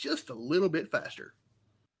run just a little bit faster.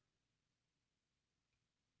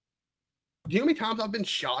 Do you know how many times I've been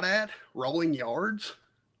shot at rolling yards?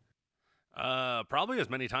 Probably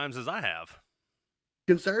as many times as I have.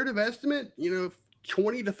 Conservative estimate,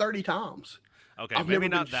 20 to 30 times. Okay, maybe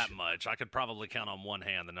not that much. I could probably count on one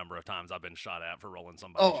hand the number of times I've been shot at for rolling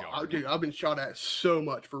somebody's yard. Oh, dude, I've been shot at so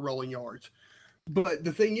much for rolling yards. But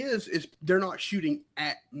the thing is they're not shooting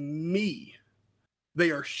at me. They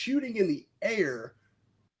are shooting in the air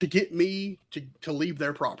to get me to leave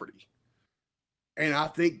their property. And I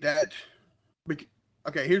think that...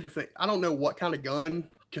 Okay, here's the thing. I don't know what kind of gun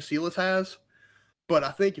Cassilis has, but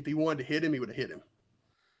I think if he wanted to hit him, he would have hit him.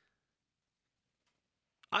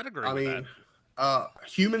 I'd agree with that. A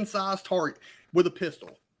human-sized target with a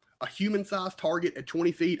pistol. A human-sized target at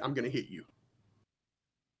 20 feet, I'm going to hit you.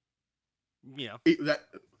 Yeah.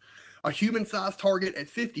 A human-sized target at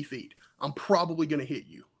 50 feet, I'm probably going to hit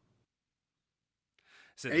you.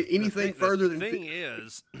 So anything further than... The thing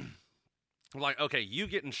is... Like, okay, you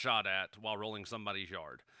getting shot at while rolling somebody's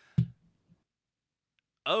yard.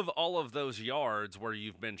 Of all of those yards where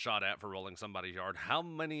you've been shot at for rolling somebody's yard, how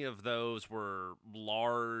many of those were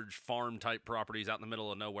large farm-type properties out in the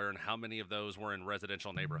middle of nowhere, and how many of those were in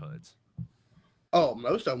residential neighborhoods? Oh,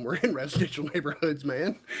 most of them were in residential neighborhoods,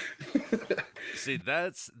 man. See,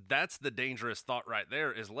 that's the dangerous thought right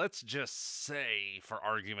there, is let's just say, for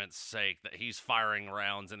argument's sake, that he's firing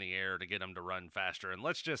rounds in the air to get him to run faster. And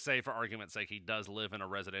let's just say, for argument's sake, he does live in a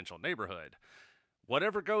residential neighborhood.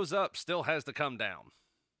 Whatever goes up still has to come down.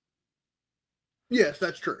 Yes,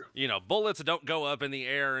 that's true. Bullets don't go up in the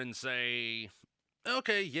air and say,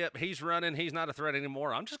 okay, yep, he's running, he's not a threat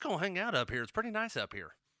anymore. I'm just going to hang out up here. It's pretty nice up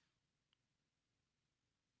here.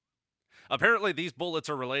 Apparently, these bullets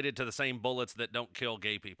are related to the same bullets that don't kill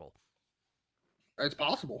gay people. It's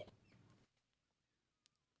possible.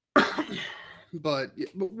 But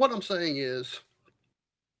what I'm saying is,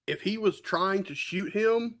 if he was trying to shoot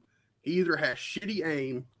him, he either has shitty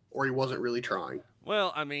aim or he wasn't really trying.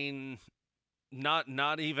 Well, I mean,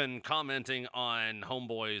 not even commenting on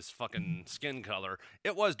Homeboy's fucking skin color,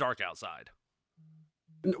 it was dark outside.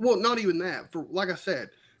 Well, not even that. For like I said,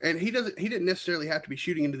 and he didn't necessarily have to be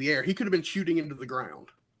shooting into the air. He could have been shooting into the ground,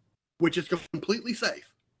 which is completely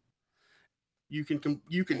safe. You can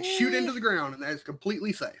shoot into the ground, and that is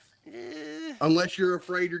completely safe, unless you're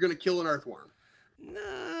afraid you're going to kill an earthworm.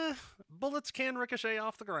 Nah, bullets can ricochet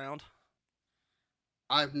off the ground.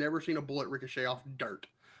 I've never seen a bullet ricochet off dirt.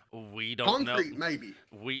 We don't Concrete, know. maybe.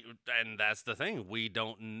 And that's the thing. We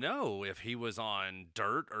don't know if he was on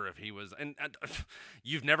dirt or if he was. And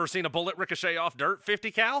you've never seen a bullet ricochet off dirt,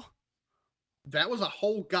 50 cal? That was a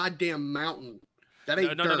whole goddamn mountain. That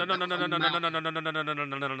ain't No. dirt.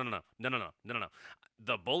 No.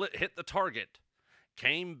 The bullet hit the target,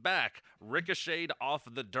 came back, ricocheted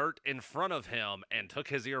off the dirt in front of him, and took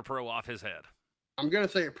his ear pro off his head. I'm gonna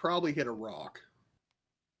say it probably hit a rock.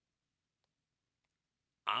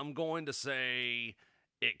 I'm going to say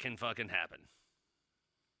it can fucking happen.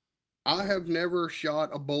 I have never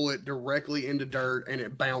shot a bullet directly into dirt and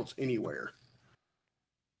it bounced anywhere.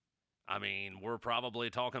 I mean, we're probably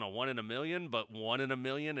talking a 1 in a million, but 1 in a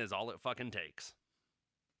million is all it fucking takes.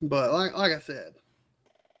 But like I said,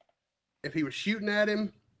 if he was shooting at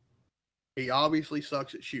him, he obviously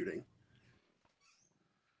sucks at shooting.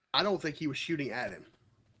 I don't think he was shooting at him.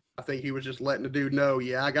 I think he was just letting the dude know,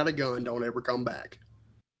 yeah, I got a gun, don't ever come back.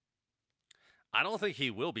 I don't think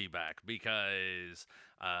he will be back because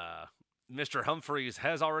Mr. Humphreys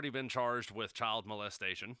has already been charged with child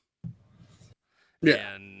molestation.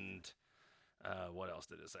 Yeah. And what else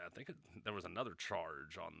did it say? I think there was another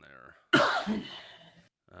charge on there.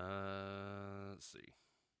 Let's see.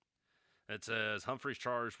 It says Humphreys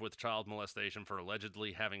charged with child molestation for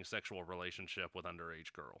allegedly having sexual relationship with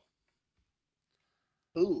underage girl.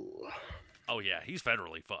 Ooh. Oh yeah, he's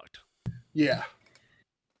federally fucked. Yeah.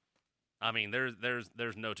 I mean, there's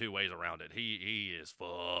no two ways around it. He is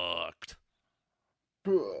fucked.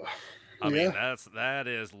 I mean, that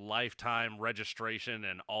is lifetime registration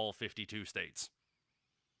in all 52 states.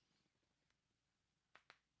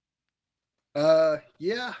 Yeah,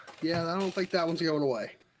 I don't think that one's going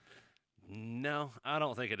away. No, I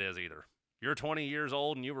don't think it is either. You're 20 years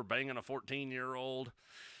old and you were banging a 14-year-old.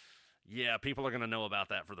 Yeah, people are going to know about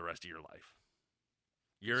that for the rest of your life.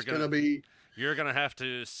 You're going to have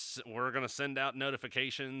to, we're going to send out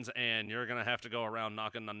notifications and you're going to have to go around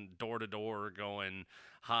knocking on door to door going,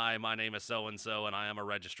 hi, my name is so-and-so and I am a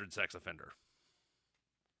registered sex offender.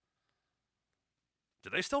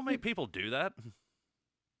 Do they still make people do that?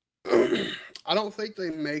 I don't think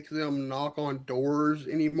they make them knock on doors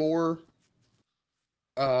anymore.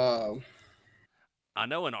 I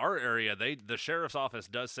know in our area, the sheriff's office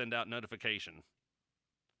does send out notification.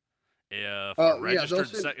 If a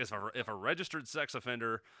registered sex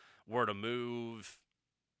offender were to move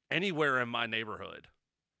anywhere in my neighborhood,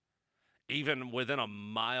 even within a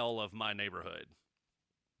mile of my neighborhood,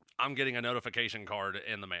 I'm getting a notification card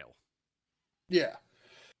in the mail. Yeah.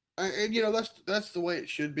 And that's the way it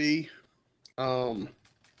should be. They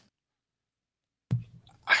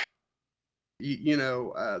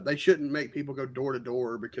shouldn't make people go door to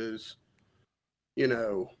door because,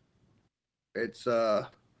 it's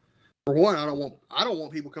for one, I don't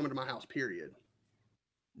want people coming to my house. Period.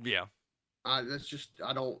 Yeah. Unless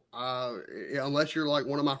you're like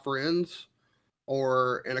one of my friends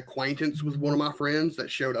or an acquaintance with one of my friends that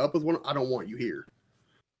showed up with one, I don't want you here.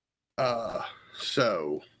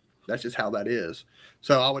 So that's just how that is.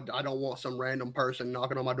 So I don't want some random person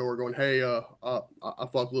knocking on my door going, hey, I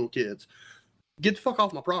fuck little kids. Get the fuck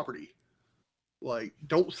off my property. Like,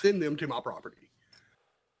 don't send them to my property.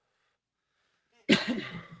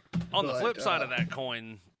 On the flip side of that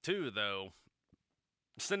coin, too, though,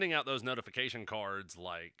 sending out those notification cards,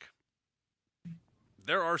 like,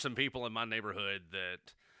 there are some people in my neighborhood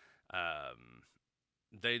that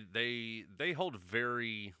they hold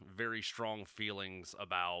very, very strong feelings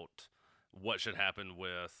about what should happen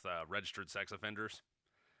with registered sex offenders.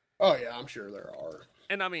 Oh, yeah, I'm sure there are.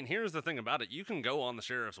 And, I mean, here's the thing about it. You can go on the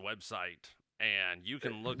sheriff's website and you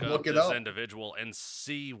can look up this individual and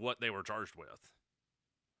see what they were charged with.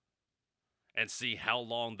 And see how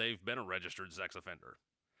long they've been a registered sex offender.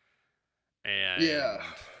 And,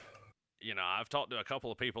 I've talked to a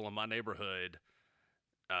couple of people in my neighborhood.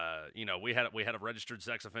 We had a registered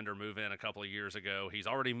sex offender move in a couple of years ago. He's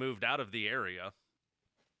already moved out of the area.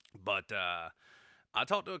 But I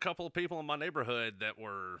talked to a couple of people in my neighborhood that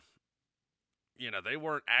were, they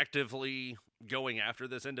weren't actively going after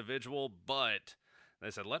this individual, but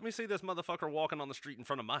they said, let me see this motherfucker walking on the street in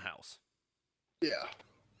front of my house. Yeah.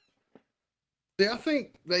 See, I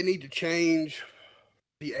think they need to change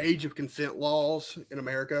the age of consent laws in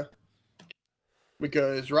America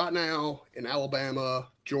Because right now in Alabama,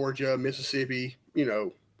 Georgia, Mississippi,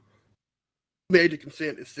 the age of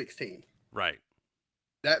consent is 16. Right.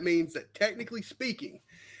 That means that technically speaking,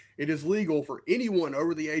 it is legal for anyone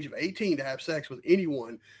over the age of 18 to have sex with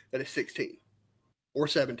anyone that is 16 or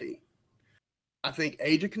 17. I think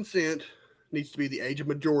age of consent needs to be the age of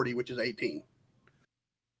majority, which is 18.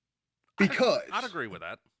 Because I'd agree with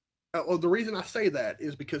that. Well, the reason I say that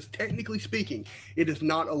is because technically speaking, it is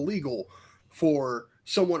not illegal for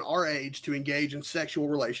someone our age to engage in sexual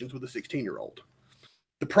relations with a 16-year-old.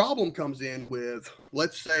 The problem comes in with,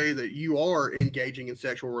 let's say that you are engaging in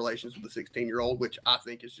sexual relations with a 16-year-old, which I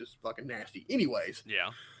think is just fucking nasty anyways. Yeah.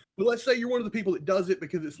 But let's say you're one of the people that does it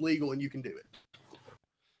because it's legal and you can do it.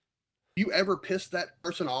 You ever piss that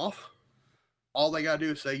person off? All they got to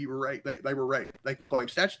do is say you were raped. They were raped. They claim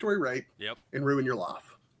statutory rape and ruin your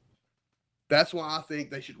life. That's why I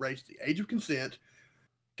think they should raise the age of consent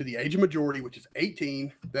to the age of majority, which is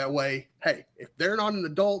 18. That way, hey, if they're not an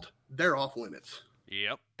adult, they're off limits.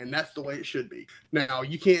 Yep. And that's the way it should be. Now,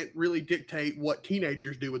 you can't really dictate what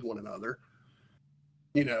teenagers do with one another.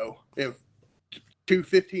 If two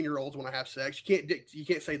 15-year-olds want to have sex, you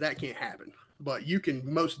can't say that can't happen. But you can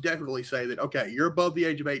most definitely say that, okay, you're above the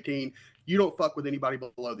age of 18. You don't fuck with anybody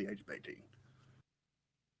below the age of 18.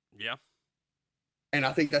 Yeah. And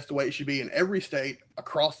I think that's the way it should be in every state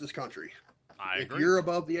across this country. I agree. If you're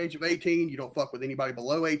above the age of 18, you don't fuck with anybody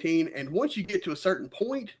below 18. And once you get to a certain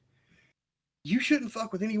point, you shouldn't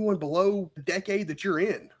fuck with anyone below the decade that you're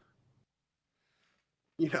in.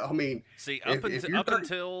 See, up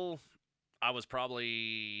until I was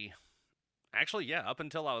probably, up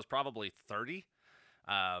until I was probably 30,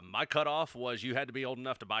 my cutoff was you had to be old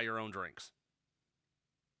enough to buy your own drinks.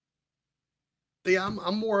 See, I'm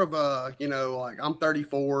more of a, I'm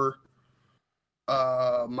 34.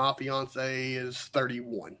 My fiance is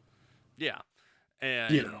 31. Yeah.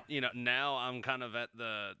 And, now I'm kind of at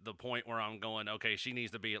the point where I'm going, okay, she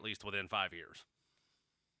needs to be at least within 5 years.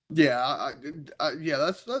 Yeah.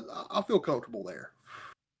 I feel comfortable there.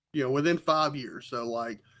 Within 5 years. So,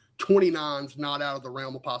 29's not out of the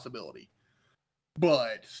realm of possibility.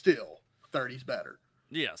 But still, 30's better.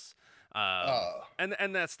 Yes.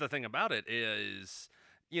 And that's the thing about it is,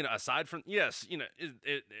 aside from, yes,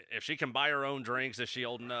 if she can buy her own drinks, is she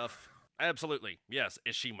old enough? Absolutely. Yes.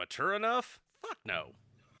 Is she mature enough? Fuck no.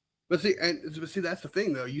 But see, that's the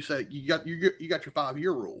thing though. You say you got your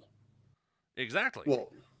 5-year rule. Exactly. Well,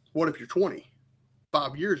 what if you're 20?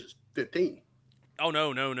 5 years is 15. Oh no.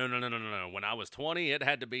 When I was 20, it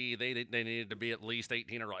had to be they needed to be at least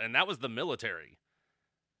 18 or, and that was the military.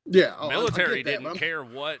 Yeah, military didn't care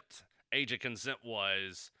what age of consent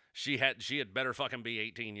was. She had better fucking be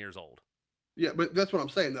 18 years old. Yeah, but that's what I'm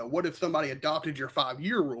saying though. What if somebody adopted your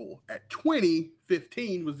 5-year rule at 20?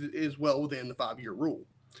 15 is well within the 5-year rule.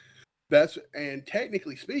 And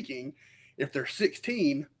technically speaking, if they're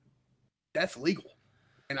 16, that's legal,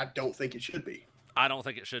 and I don't think it should be. I don't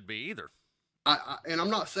think it should be either. And I'm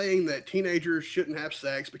not saying that teenagers shouldn't have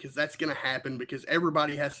sex, because that's going to happen, because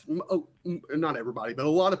everybody has, not everybody, but a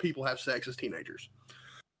lot of people have sex as teenagers.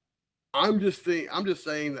 I'm just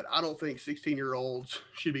saying that I don't think 16-year-olds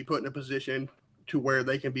should be put in a position to where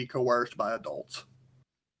they can be coerced by adults.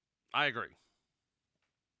 I agree.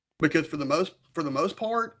 Because for the most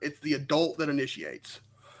part, it's the adult that initiates.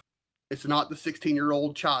 It's not the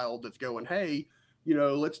 16-year-old child that's going, hey,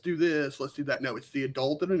 let's do this, let's do that. No, it's the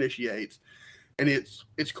adult that initiates, and it's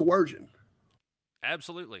coercion.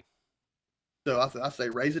 Absolutely. So I say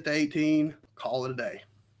raise it to 18, call it a day.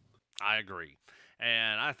 I agree.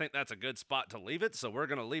 And I think that's a good spot to leave it, so we're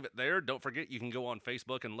going to leave it there. Don't forget, you can go on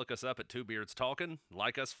Facebook and look us up at Two Beards Talking.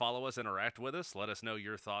 Like us, follow us, interact with us. Let us know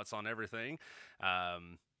your thoughts on everything.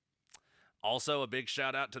 Also, a big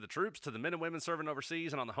shout out to the troops, to the men and women serving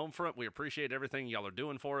overseas and on the home front. We appreciate everything y'all are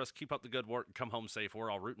doing for us. Keep up the good work and come home safe.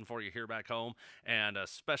 We're all rooting for you here back home. And a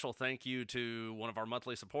special thank you to one of our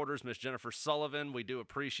monthly supporters, Miss Jennifer Sullivan. We do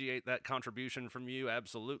appreciate that contribution from you.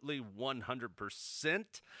 Absolutely, 100%.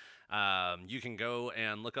 You can go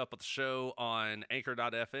and look up the show on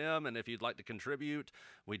anchor.fm, and if you'd like to contribute,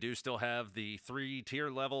 we do still have the 3 tier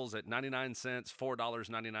levels at 99 cents,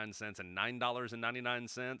 $4.99, and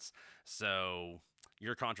 $9.99. So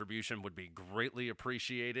your contribution would be greatly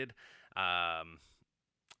appreciated. I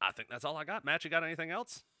think that's all I got. Matt, you got anything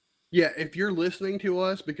else? Yeah, if you're listening to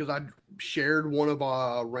us because I shared one of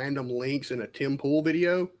our random links in a Tim Pool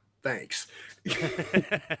video, thanks.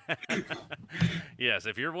 Yes,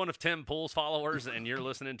 if you're one of Tim Pool's followers and you're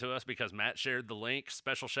listening to us because Matt shared the link,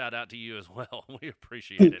 special shout out to you as well. We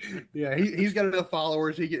appreciate it. Yeah, he's got enough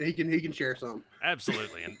followers. He can share some.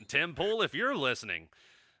 Absolutely. And Tim Pool, if you're listening,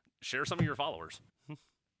 share some of your followers.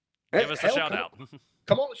 Give us a Hell, shout out.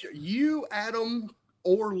 Come on the show. You, Adam,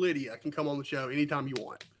 or Lydia can come on the show anytime you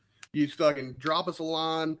want. You just fucking drop us a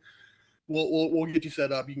line. We'll get you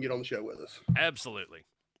set up. You can get on the show with us. Absolutely.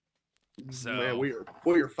 So Man, we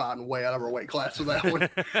are fighting way out of our weight class for that one.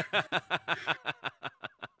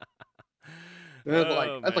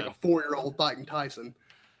 That's like a 4-year-old fighting Tyson.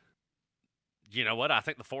 You know what? I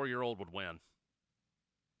think the 4-year-old would win.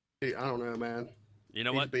 Dude, I don't know, man. You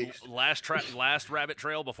know He's what? a beast. Last rabbit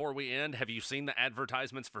trail before we end. Have you seen the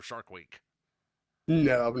advertisements for Shark Week?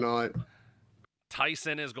 No, I'm not.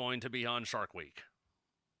 Tyson is going to be on Shark Week.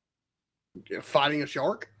 Fighting a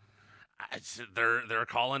shark? They're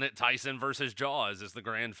calling it Tyson versus Jaws as the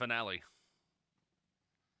grand finale.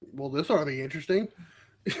 Well, this ought to be interesting.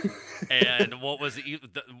 And what was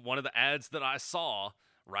one of the ads that I saw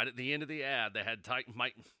right at the end of the ad? They had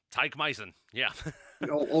Tyke Myson. Yeah.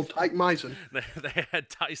 old Tyke Myson. They had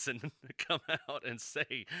Tyson come out and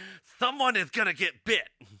say, "Someone is going to get bit."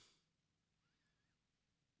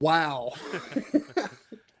 Wow.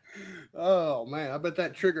 Oh, man. I bet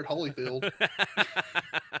that triggered Holyfield.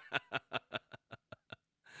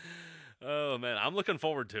 Oh, man. I'm looking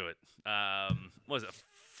forward to it. Was it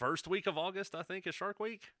first week of August, I think, is Shark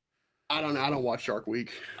Week? I don't know. I don't watch Shark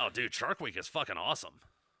Week. Oh, dude, Shark Week is fucking awesome.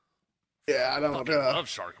 Yeah, I don't fucking love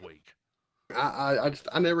Shark Week. I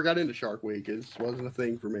never got into Shark Week. It wasn't a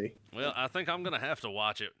thing for me. Well, I think I'm going to have to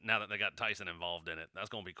watch it now that they got Tyson involved in it. That's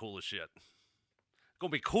going to be cool as shit.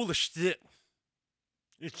 Going to be cool as shit.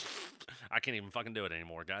 I can't even fucking do it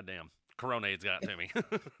anymore. Goddamn. Coronade's got to me.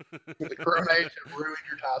 The Coronades have ruined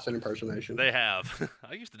your Tyson impersonation. They have.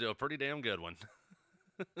 I used to do a pretty damn good one.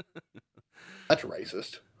 That's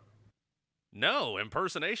racist. No,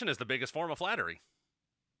 impersonation is the biggest form of flattery.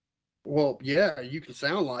 Well, yeah, you can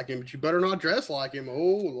sound like him, but you better not dress like him. Oh,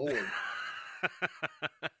 Lord.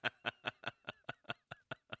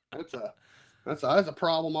 That's a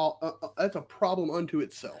problem. That's a problem unto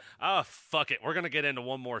itself. Ah, fuck it. We're gonna get into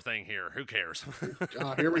one more thing here. Who cares?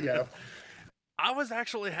 Here we go. I was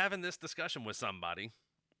actually having this discussion with somebody.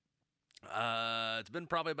 It's been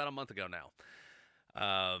probably about a month ago now.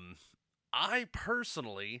 I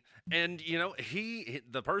personally, and you know,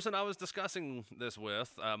 the person I was discussing this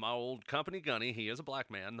with, my old company gunny, he is a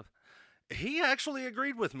black man. He actually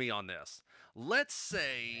agreed with me on this. Let's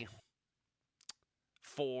say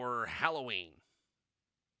for Halloween,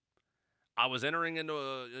 I was entering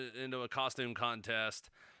into a costume contest,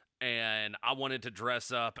 and I wanted to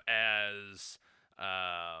dress up as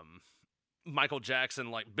Michael Jackson,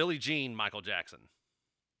 like Billie Jean Michael Jackson.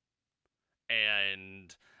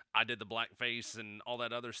 And I did the blackface and all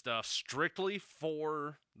that other stuff strictly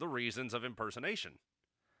for the reasons of impersonation.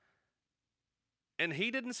 And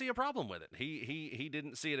he didn't see a problem with it. He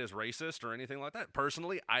didn't see it as racist or anything like that.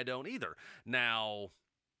 Personally, I don't either. Now,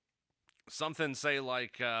 something say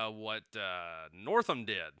like what Northam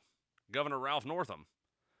did, Governor Ralph Northam,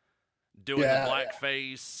 doing the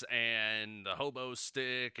blackface and the hobo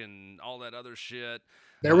stick and all that other shit.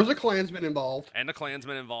 There was a Klansman involved. And a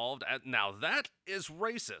Klansman involved. Now, that is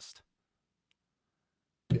racist.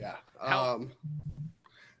 Yeah. I'm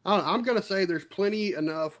going to say there's plenty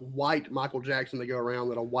enough white Michael Jackson to go around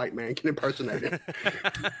that a white man can impersonate him.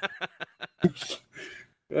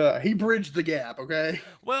 He bridged the gap, okay?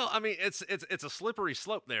 Well, I mean, it's a slippery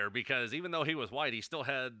slope there, because even though he was white, he still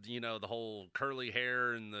had, you know, the whole curly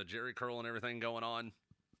hair and the jerry curl and everything going on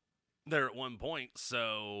there at one point.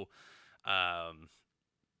 So,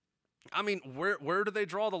 I mean, where do they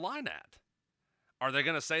draw the line at? Are they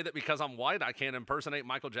going to say that because I'm white, I can't impersonate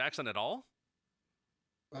Michael Jackson at all?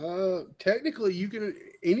 Technically, you can.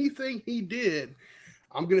 Anything he did,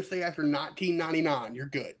 I'm going to say after 1999, you're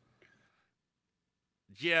good.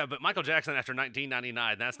 Yeah, but Michael Jackson after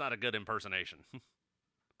 1999, that's not a good impersonation.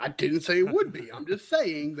 I didn't say it would be. I'm just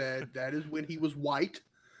saying that is when he was white,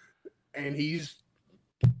 and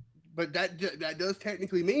but that does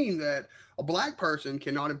technically mean that a black person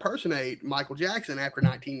cannot impersonate Michael Jackson after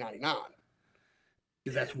 1999.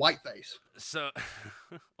 Because that's whiteface. So,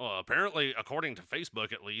 well, apparently, according to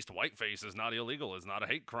Facebook at least, whiteface is not illegal, is not a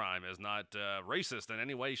hate crime, is not racist in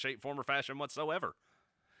any way, shape, form, or fashion whatsoever.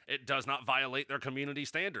 It does not violate their community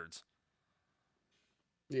standards.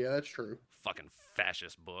 Yeah, that's true. Fucking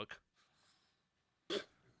fascist book.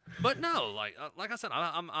 But no, like I said,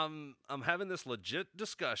 I'm having this legit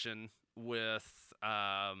discussion with,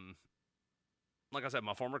 like I said,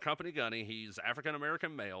 my former company gunny. He's African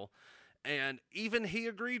American male, and even he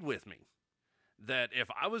agreed with me that if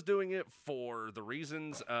I was doing it for the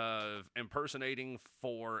reasons of impersonating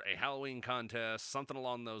for a Halloween contest, something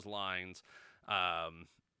along those lines,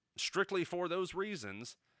 strictly for those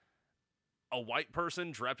reasons, a white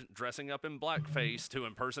person dressing up in blackface to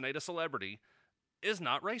impersonate a celebrity is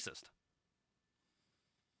not racist.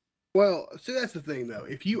 Well, see, that's the thing, though.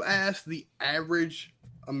 If you ask the average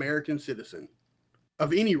American citizen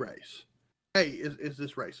of any race, hey, is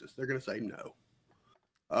this racist? They're going to say no.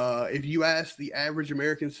 If you ask the average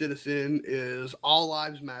American citizen, is all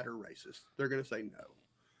lives matter racist? They're going to say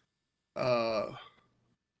no.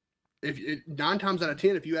 If 9 times out of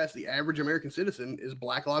 10, if you ask the average American citizen, is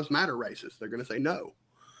Black Lives Matter racist? They're going to say no.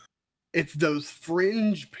 It's those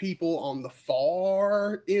fringe people on the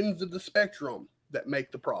far ends of the spectrum that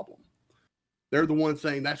make the problem. They're the ones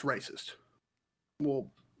saying that's racist.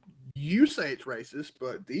 Well, you say it's racist,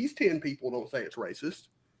 but these 10 people don't say it's racist.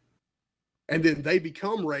 And then they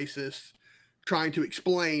become racist trying to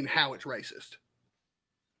explain how it's racist.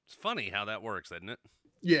 It's funny how that works, isn't it?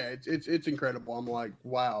 Yeah, it's incredible. I'm like,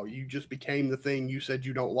 wow, you just became the thing you said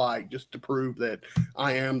you don't like just to prove that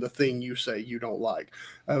I am the thing you say you don't like.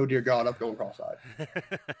 Oh, dear God, I've gone cross-eyed.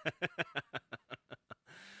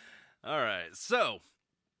 All right, so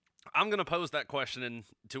I'm going to pose that question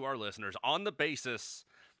to our listeners on the basis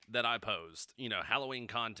that I posed. You know, Halloween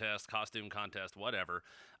contest, costume contest, whatever.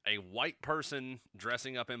 A white person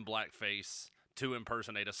dressing up in blackface to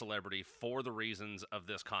impersonate a celebrity for the reasons of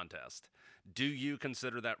this contest. Do you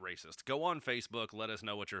consider that racist? Go on Facebook. Let us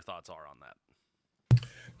know what your thoughts are on that.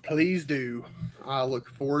 Please do. I look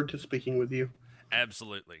forward to speaking with you.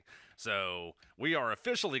 Absolutely. So we are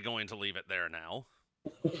officially going to leave it there now.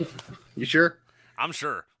 You sure? I'm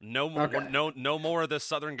sure. No more. Okay. No more of this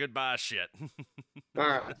Southern goodbye shit. All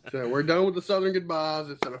right. So we're done with the Southern goodbyes.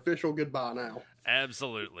 It's an official goodbye now.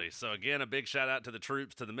 Absolutely. So again, a big shout out to the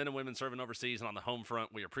troops, to the men and women serving overseas and on the home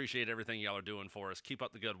front. We appreciate everything y'all are doing for us. Keep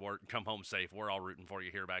up the good work and come home safe. We're all rooting for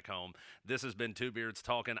you here back home. This has been Two Beards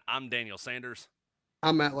Talking. I'm Daniel Sanders.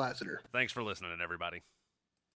 I'm Matt Lassiter. Thanks for listening, everybody.